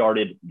day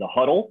started, the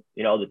huddle,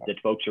 that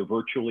folks are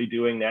virtually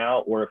doing now,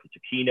 or if it's a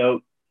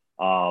keynote,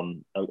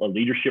 a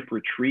leadership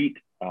retreat,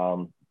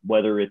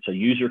 whether it's a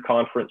user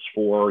conference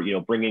for,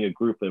 bringing a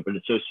group of an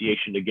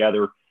association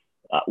together.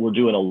 We're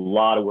doing a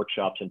lot of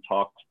workshops and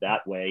talks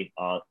that way,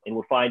 and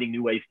we're finding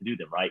new ways to do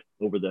them, right,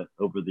 over the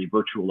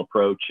virtual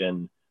approach,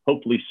 and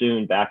hopefully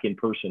soon back in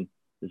person,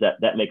 because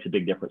that makes a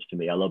big difference to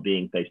me. I love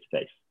being face to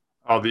face.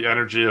 Oh, the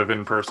energy of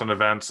in-person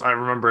events. I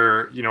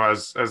remember,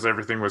 as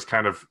everything was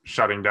kind of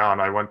shutting down,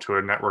 I went to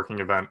a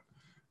networking event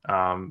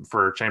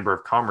for Chamber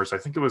of Commerce. I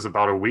think it was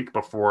about a week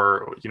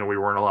before, we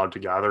weren't allowed to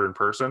gather in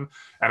person.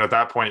 And at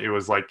that point, it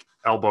was like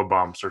elbow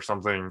bumps or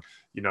something,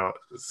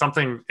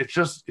 it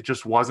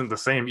just wasn't the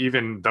same.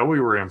 Even though we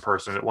were in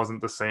person, it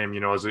wasn't the same,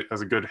 as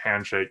a good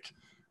handshake,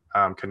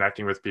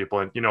 connecting with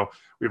people. And,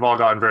 we've all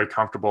gotten very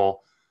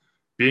comfortable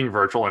being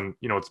virtual, and,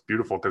 it's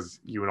beautiful because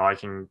you and I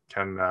can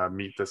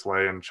meet this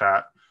way and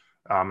chat.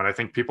 And I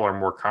think people are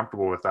more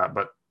comfortable with that,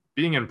 but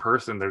being in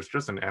person, there's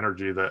just an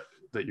energy that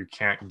you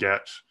can't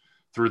get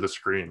through the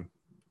screen.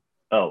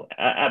 Oh,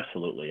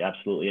 absolutely.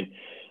 Absolutely. And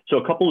so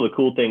a couple of the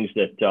cool things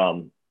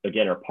that,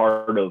 again, are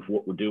part of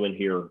what we're doing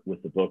here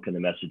with the book and the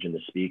message and the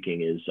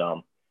speaking is,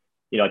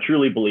 I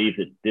truly believe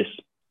that this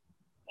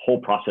whole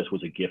process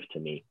was a gift to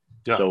me.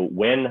 Yeah. So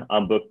when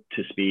I'm booked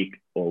to speak,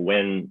 or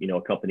when,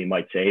 a company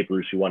might say, hey,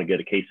 Bruce, we want to get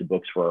a case of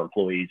books for our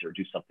employees or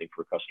do something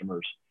for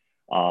customers,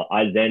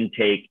 I then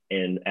take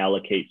and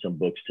allocate some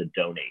books to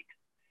donate.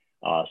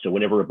 So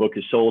whenever a book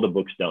is sold, a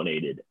book's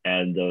donated.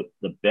 And the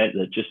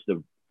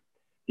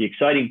the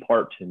exciting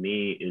part to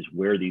me is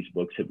where these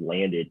books have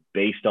landed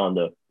based on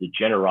the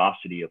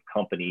generosity of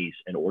companies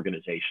and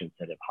organizations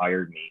that have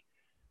hired me.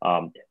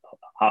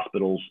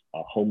 Hospitals,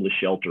 homeless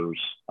shelters.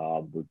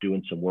 We're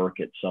doing some work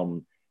at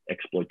some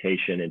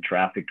exploitation and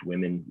trafficked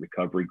women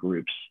recovery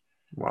groups.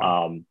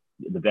 Wow.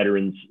 The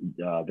veterans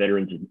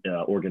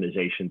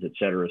organizations, et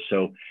cetera.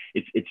 So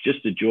it's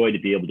just a joy to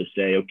be able to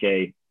say,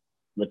 okay,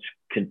 let's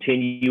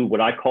continue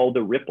what I call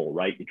the ripple,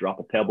 right? You drop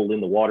a pebble in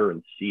the water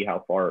and see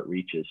how far it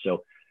reaches.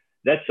 So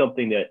that's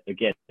something that,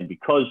 again,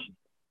 because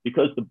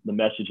the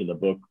message in the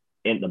book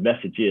and the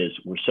message is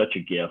we're such a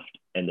gift,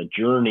 and the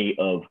journey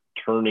of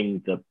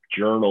turning the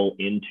journal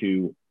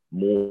into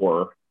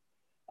more,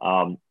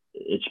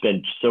 it's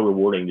been so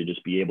rewarding to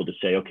just be able to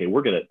say, okay,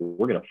 we're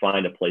gonna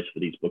find a place for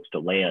these books to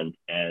land,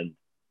 and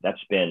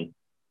that's been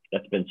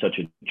such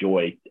a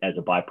joy as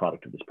a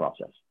byproduct of this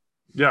process.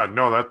 Yeah,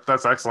 no,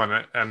 that's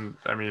excellent. And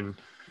I mean,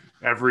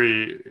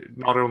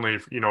 not only,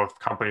 if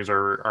companies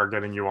are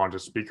getting you on to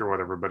speak or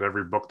whatever, but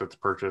every book that's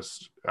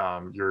purchased,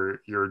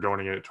 you're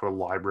donating it to a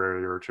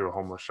library or to a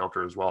homeless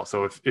shelter as well.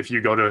 So if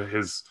you go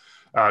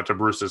to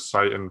Bruce's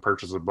site and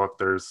purchase a book,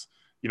 there's,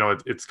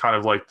 it's kind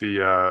of like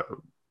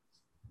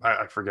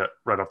I forget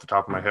right off the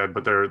top of my head,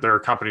 but there are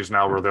companies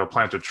now where they'll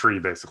plant a tree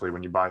basically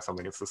when you buy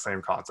something. It's the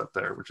same concept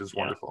there, which is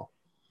wonderful.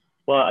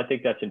 Well, I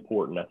think that's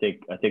important. I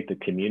think the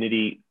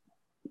community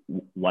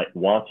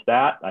wants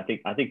that. I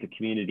think the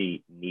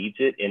community needs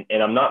it.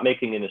 And I'm not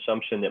making an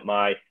assumption that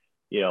my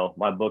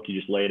book, you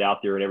just lay it out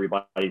there and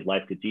everybody's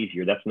life gets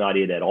easier. That's not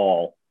it at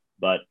all.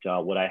 But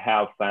what I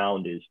have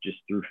found is just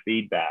through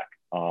feedback,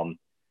 the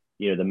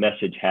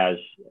message has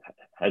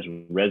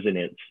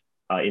resonance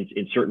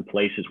in certain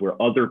places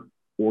where other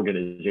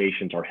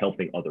organizations are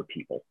helping other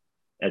people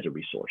as a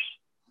resource.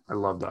 I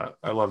love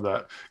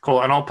that.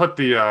 Cool. And I'll put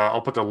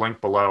the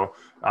link below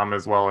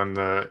as well in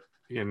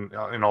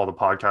all the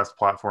podcast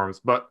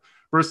platforms. But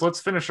Bruce, let's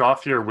finish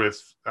off here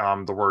with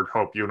the word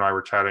hope. You and I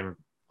were chatting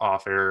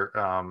off air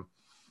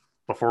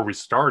before we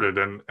started,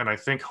 and I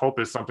think hope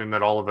is something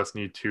that all of us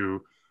need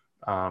to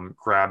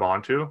grab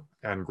onto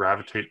and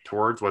gravitate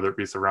towards, whether it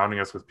be surrounding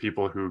us with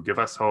people who give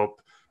us hope.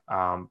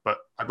 But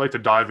I'd like to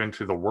dive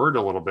into the word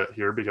a little bit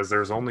here, because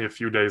there's only a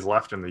few days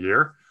left in the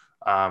year,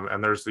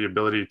 and there's the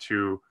ability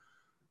to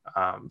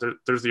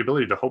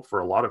hope for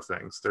a lot of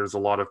things. There's a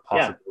lot of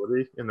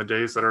possibility in the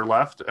days that are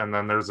left, and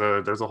then there's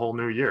a whole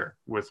new year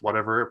with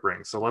whatever it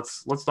brings. So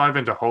let's dive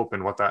into hope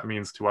and what that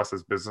means to us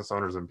as business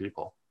owners and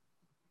people.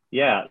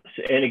 Yeah,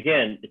 and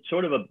again, it's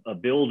sort of a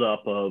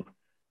buildup of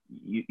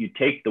you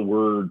take the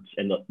words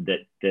and that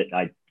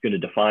I'm going to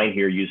define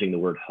here using the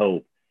word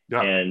hope,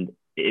 and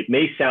it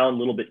may sound a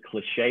little bit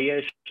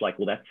cliche-ish, like,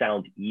 well, that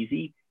sounds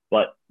easy,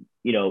 but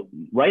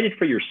write it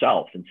for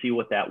yourself and see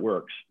what that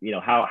works.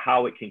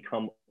 How it can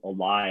come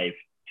alive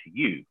to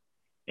you.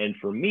 And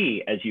for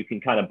me, as you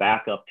can kind of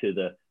back up to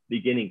the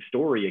beginning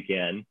story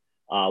again,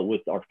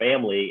 with our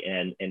family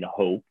and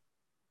hope,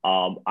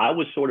 I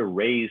was sort of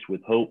raised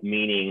with hope,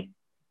 meaning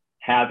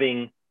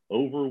having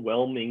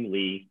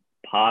overwhelmingly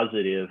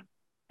positive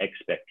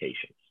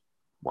expectations.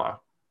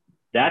 Wow.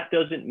 That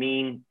doesn't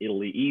mean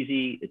it'll be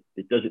easy.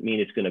 It doesn't mean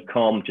it's going to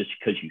come just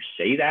because you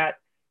say that.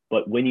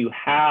 But when you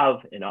have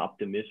an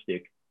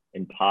optimistic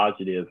and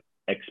positive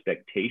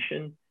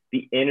expectation,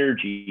 the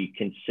energy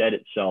can set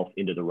itself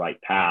into the right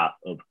path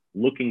of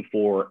looking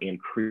for and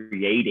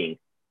creating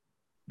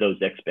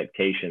those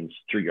expectations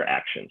through your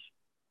actions.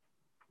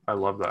 I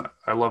love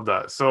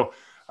that. So,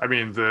 I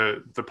mean,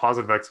 the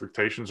positive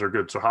expectations are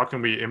good. So how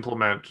can we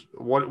implement,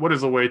 what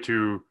is a way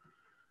to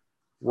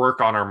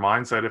work on our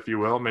mindset, if you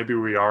will? Maybe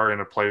we are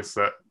in a place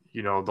that,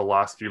 the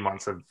last few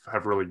months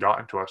have really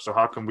gotten to us. So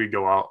how can we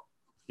go out,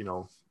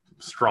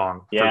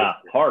 strong? Yeah,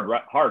 hard,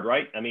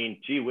 right? I mean,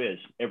 gee whiz,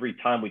 every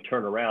time we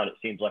turn around, it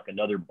seems like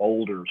another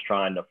boulder is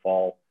trying to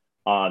fall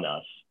on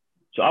us.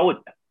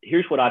 So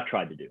here's what I've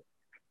tried to do.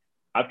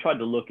 I've tried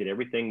to look at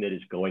everything that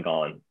is going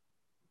on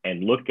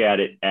and look at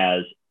it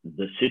as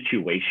the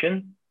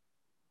situation,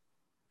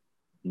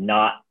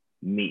 not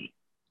me.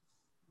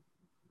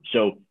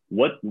 So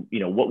what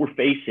we're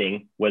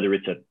facing, whether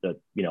it's a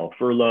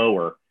furlough,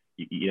 or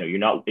you're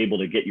not able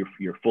to get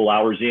your full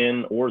hours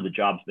in, or the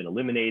job's been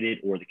eliminated,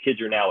 or the kids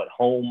are now at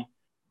home,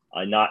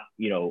 not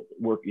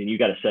working, you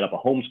got to set up a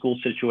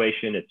homeschool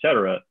situation, et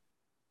cetera.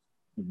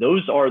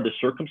 Those are the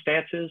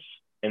circumstances,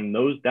 and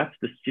that's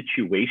the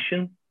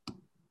situation.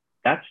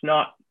 That's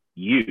not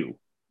you.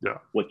 Yeah.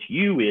 What's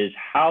you is,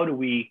 how do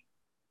we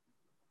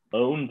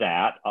own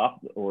that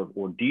up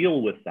or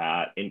deal with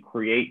that and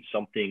create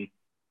something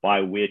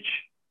by which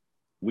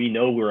we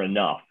know we're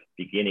enough,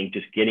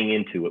 getting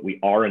into it. We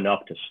are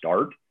enough to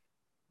start,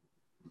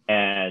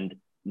 and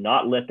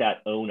not let that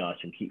own us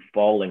and keep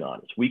falling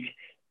on us.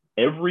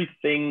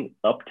 Everything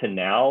up to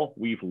now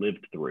we've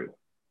lived through,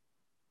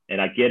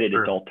 and I get it.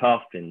 Sure. It's all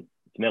tough, and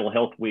it's Mental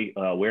Health Week,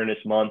 Awareness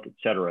Month, et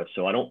cetera.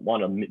 So I don't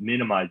want to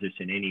minimize this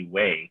in any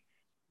way,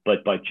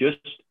 but by just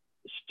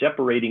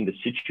separating the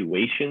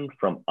situation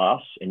from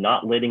us and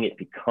not letting it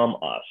become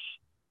us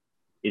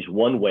is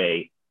one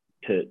way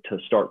to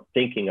start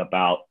thinking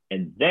about.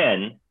 And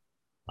then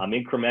I'm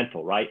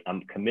incremental, right?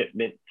 I'm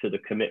commitment to the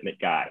commitment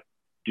guy.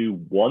 Do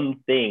one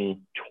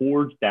thing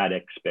towards that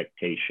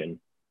expectation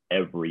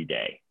every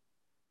day,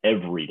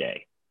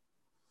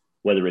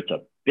 whether it's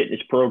a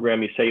fitness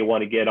program you say you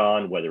want to get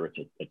on, whether it's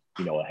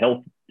a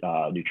health,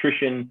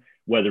 nutrition,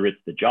 whether it's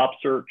the job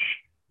search,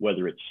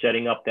 whether it's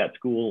setting up that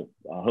school,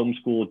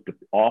 homeschool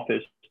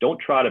office. Don't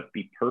try to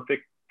be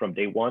perfect from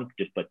day one,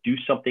 but do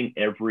something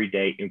every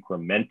day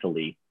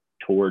incrementally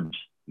towards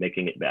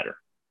making it better.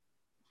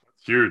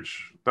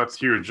 Huge. That's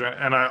huge.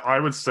 And I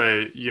would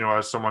say,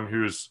 as someone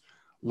who's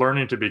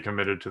learning to be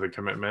committed to the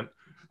commitment,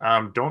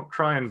 don't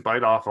try and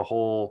bite off a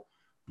whole,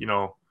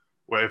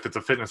 well, if it's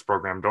a fitness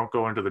program, don't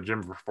go into the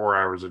gym for 4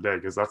 hours a day,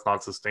 because that's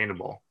not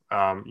sustainable.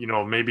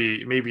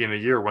 Maybe in a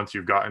year, once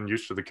you've gotten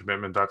used to the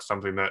commitment, that's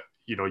something that,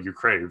 you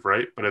crave,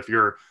 right? But if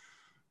you're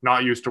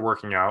not used to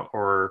working out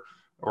or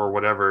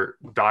whatever,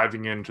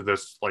 diving into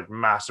this like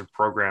massive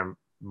program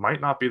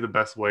might not be the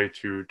best way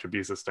to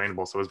be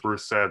sustainable. So as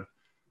Bruce said,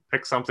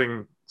 pick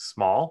something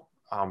small,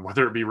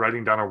 whether it be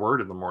writing down a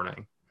word in the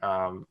morning,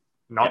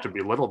 not to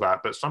belittle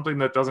that, but something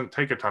that doesn't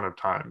take a ton of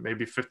time,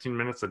 maybe 15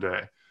 minutes a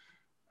day,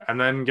 and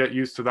then get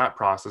used to that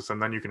process,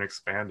 and then you can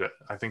expand it.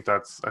 I think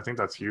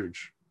that's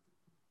huge.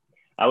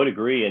 I would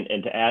agree.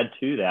 And to add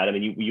to that, I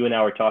mean, you and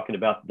I were talking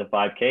about the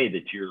 5K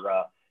that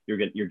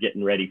you're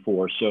getting ready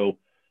for. So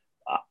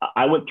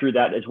I went through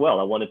that as well.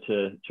 I wanted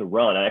to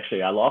run.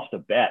 I lost a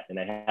bet and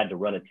I had to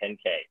run a 10K.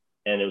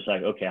 And it was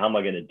like, okay, how am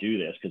I going to do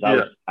this?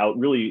 Because I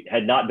really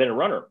had not been a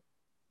runner.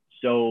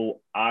 So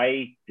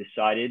I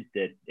decided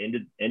that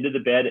end of the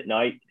bed at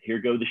night, here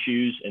go the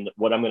shoes and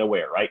what I'm going to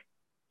wear, right?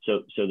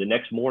 So the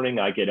next morning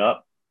I get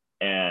up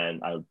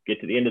and I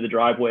get to the end of the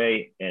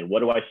driveway, and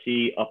what do I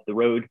see up the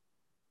road?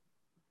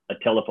 A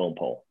telephone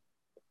pole.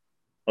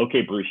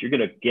 Okay, Bruce, you're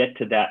going to get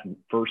to that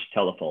first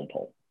telephone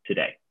pole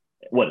today.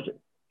 What is it?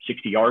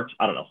 60 yards?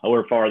 I don't know,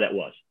 however far that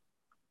was.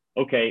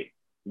 Okay,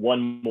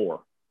 one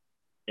more.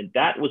 And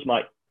that was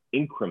my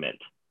increment.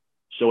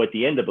 So at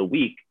the end of a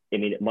week, I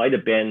mean, it might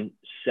have been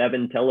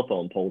 7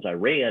 telephone poles I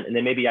ran, and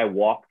then maybe I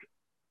walked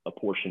a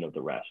portion of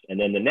the rest. And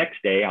then the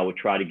next day I would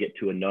try to get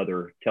to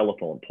another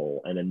telephone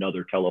pole and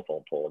another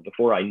telephone pole. And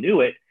before I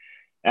knew it,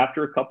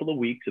 after a couple of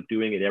weeks of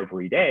doing it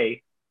every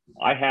day,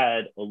 I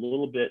had a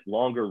little bit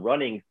longer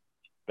running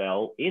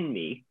spell in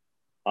me.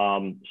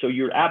 So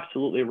you're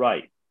absolutely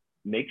right.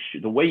 Make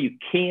sure the way you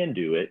can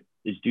do it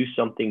is do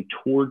something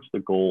towards the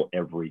goal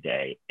every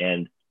day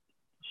and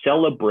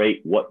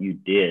celebrate what you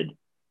did,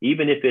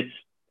 even if it's,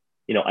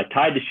 I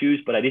tied the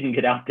shoes, but I didn't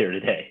get out there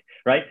today,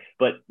 right?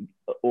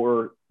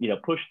 Or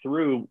push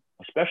through,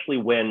 especially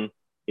when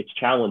it's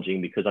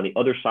challenging, because on the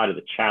other side of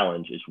the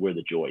challenge is where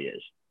the joy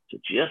is. So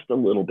just a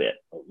little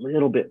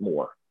bit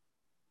more.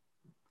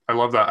 I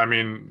love that. I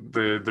mean,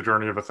 the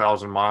journey of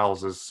 1,000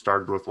 miles is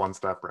started with one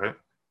step, right?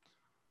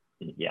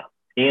 Yeah.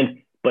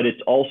 But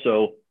it's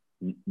also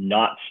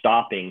not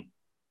stopping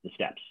the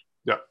steps.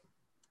 Yeah.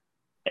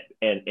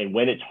 And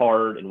when it's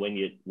hard and when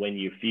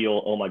you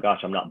feel, oh my gosh,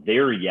 I'm not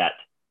there yet,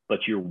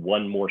 but you're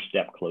one more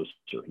step closer.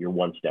 You're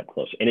one step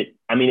closer. And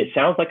it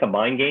sounds like a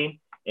mind game,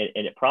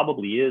 and it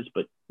probably is,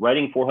 but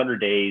writing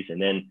 400 days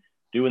and then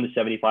doing the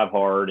 75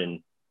 hard and,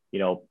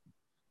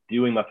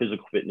 doing my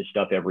physical fitness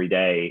stuff every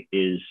day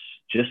is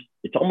just,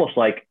 it's almost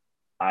like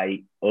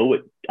I owe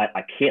it.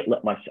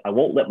 I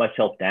won't let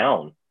myself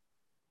down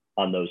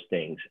on those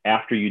things.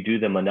 After you do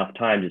them enough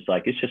times, it's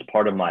like, it's just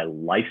part of my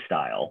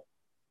lifestyle.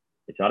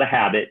 It's not a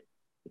habit.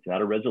 It's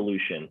not a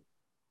resolution.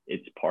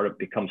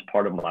 Becomes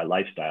part of my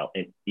lifestyle.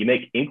 And you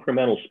make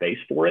incremental space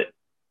for it,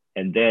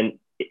 and then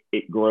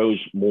it grows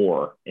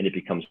more and it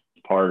becomes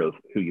part of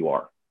who you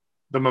are.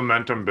 The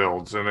momentum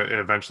builds, and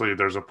eventually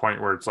there's a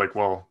point where it's like,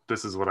 well,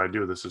 this is what I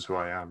do. This is who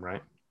I am,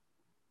 right?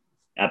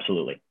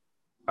 Absolutely.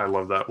 I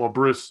love that. Well,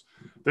 Bruce,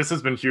 this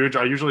has been huge.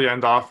 I usually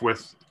end off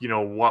with,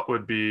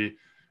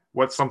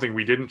 what's something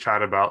we didn't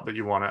chat about that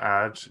you want to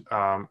add,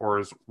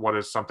 or what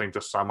is something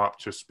to sum up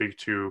to speak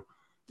to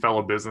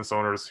fellow business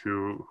owners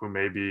who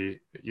may be,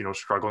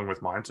 struggling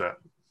with mindset?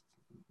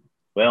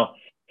 Well,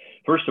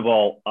 first of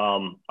all,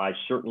 I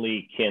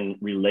certainly can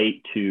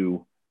relate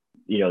to,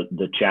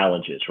 the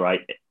challenges,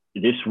 right?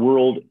 This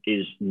world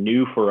is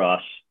new for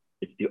us.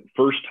 It's the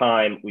first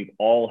time we've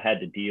all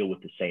had to deal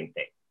with the same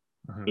thing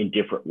in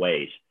different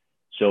ways.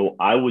 So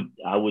I would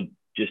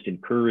just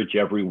encourage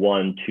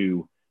everyone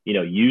to,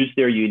 use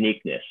their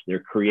uniqueness, their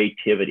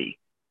creativity,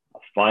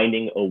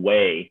 finding a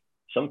way.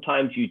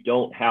 Sometimes you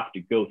don't have to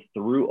go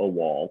through a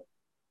wall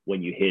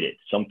when you hit it.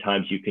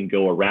 Sometimes you can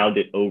go around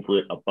it, over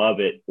it, above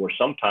it, or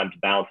sometimes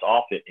bounce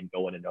off it and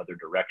go in another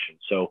direction.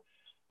 So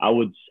I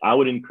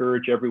would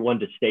encourage everyone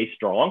to stay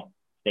strong,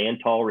 stand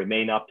tall,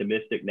 remain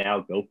optimistic. Now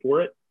go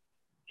for it.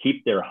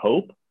 Keep their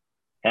hope,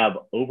 have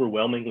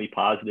overwhelmingly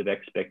positive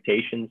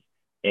expectations,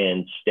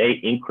 and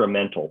stay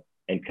incremental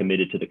and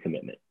committed to the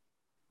commitment.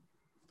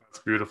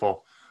 That's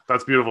beautiful.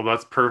 That's beautiful.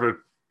 That's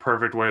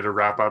perfect way to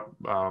wrap up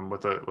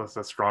with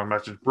a strong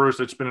message. Bruce,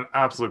 it's been an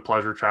absolute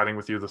pleasure chatting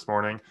with you this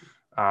morning.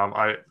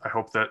 I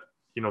hope that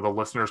the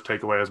listeners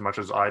take away as much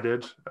as I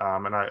did.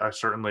 And I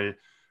certainly,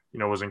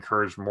 was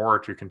encouraged more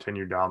to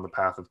continue down the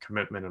path of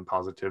commitment and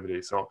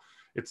positivity. So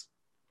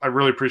I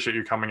really appreciate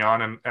you coming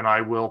on, and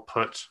I will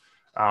put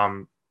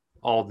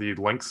all the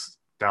links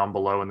down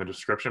below in the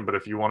description. But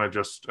if you want to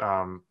just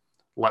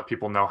let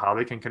people know how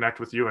they can connect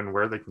with you and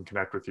where they can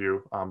connect with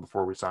you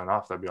before we sign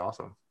off, that'd be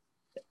awesome.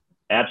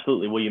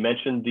 Absolutely. Well, you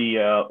mentioned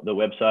the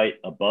website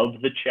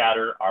Above the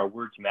Chatter,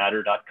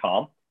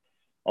 ourwordsmatter.com.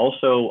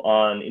 Also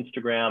on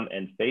Instagram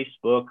and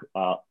Facebook,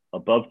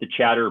 Above the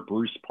Chatter,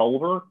 Bruce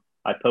Pulver.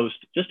 I post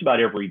just about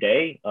every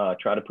day,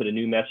 try to put a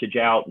new message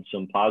out and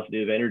some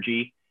positive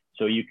energy.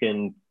 So you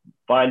can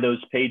find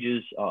those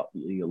pages,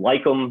 you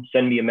like them,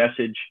 send me a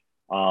message.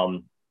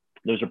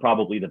 Those are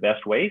probably the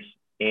best ways.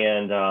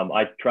 And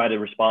I try to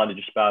respond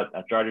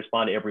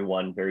to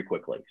everyone very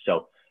quickly.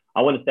 So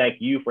I want to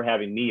thank you for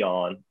having me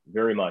on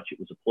very much. It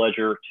was a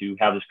pleasure to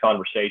have this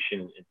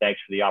conversation, and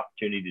thanks for the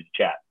opportunity to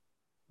chat.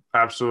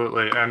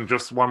 Absolutely. And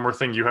just one more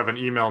thing, you have an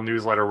email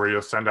newsletter where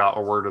you'll send out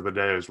a word of the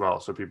day as well,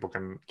 so people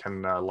can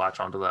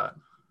latch onto that.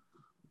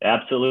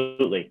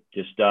 Absolutely.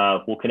 Just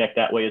we'll connect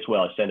that way as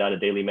well. I send out a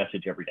daily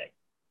message every day.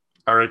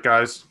 All right,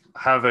 guys,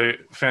 have a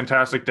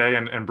fantastic day.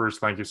 And Bruce,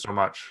 thank you so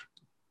much.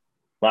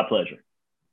 My pleasure.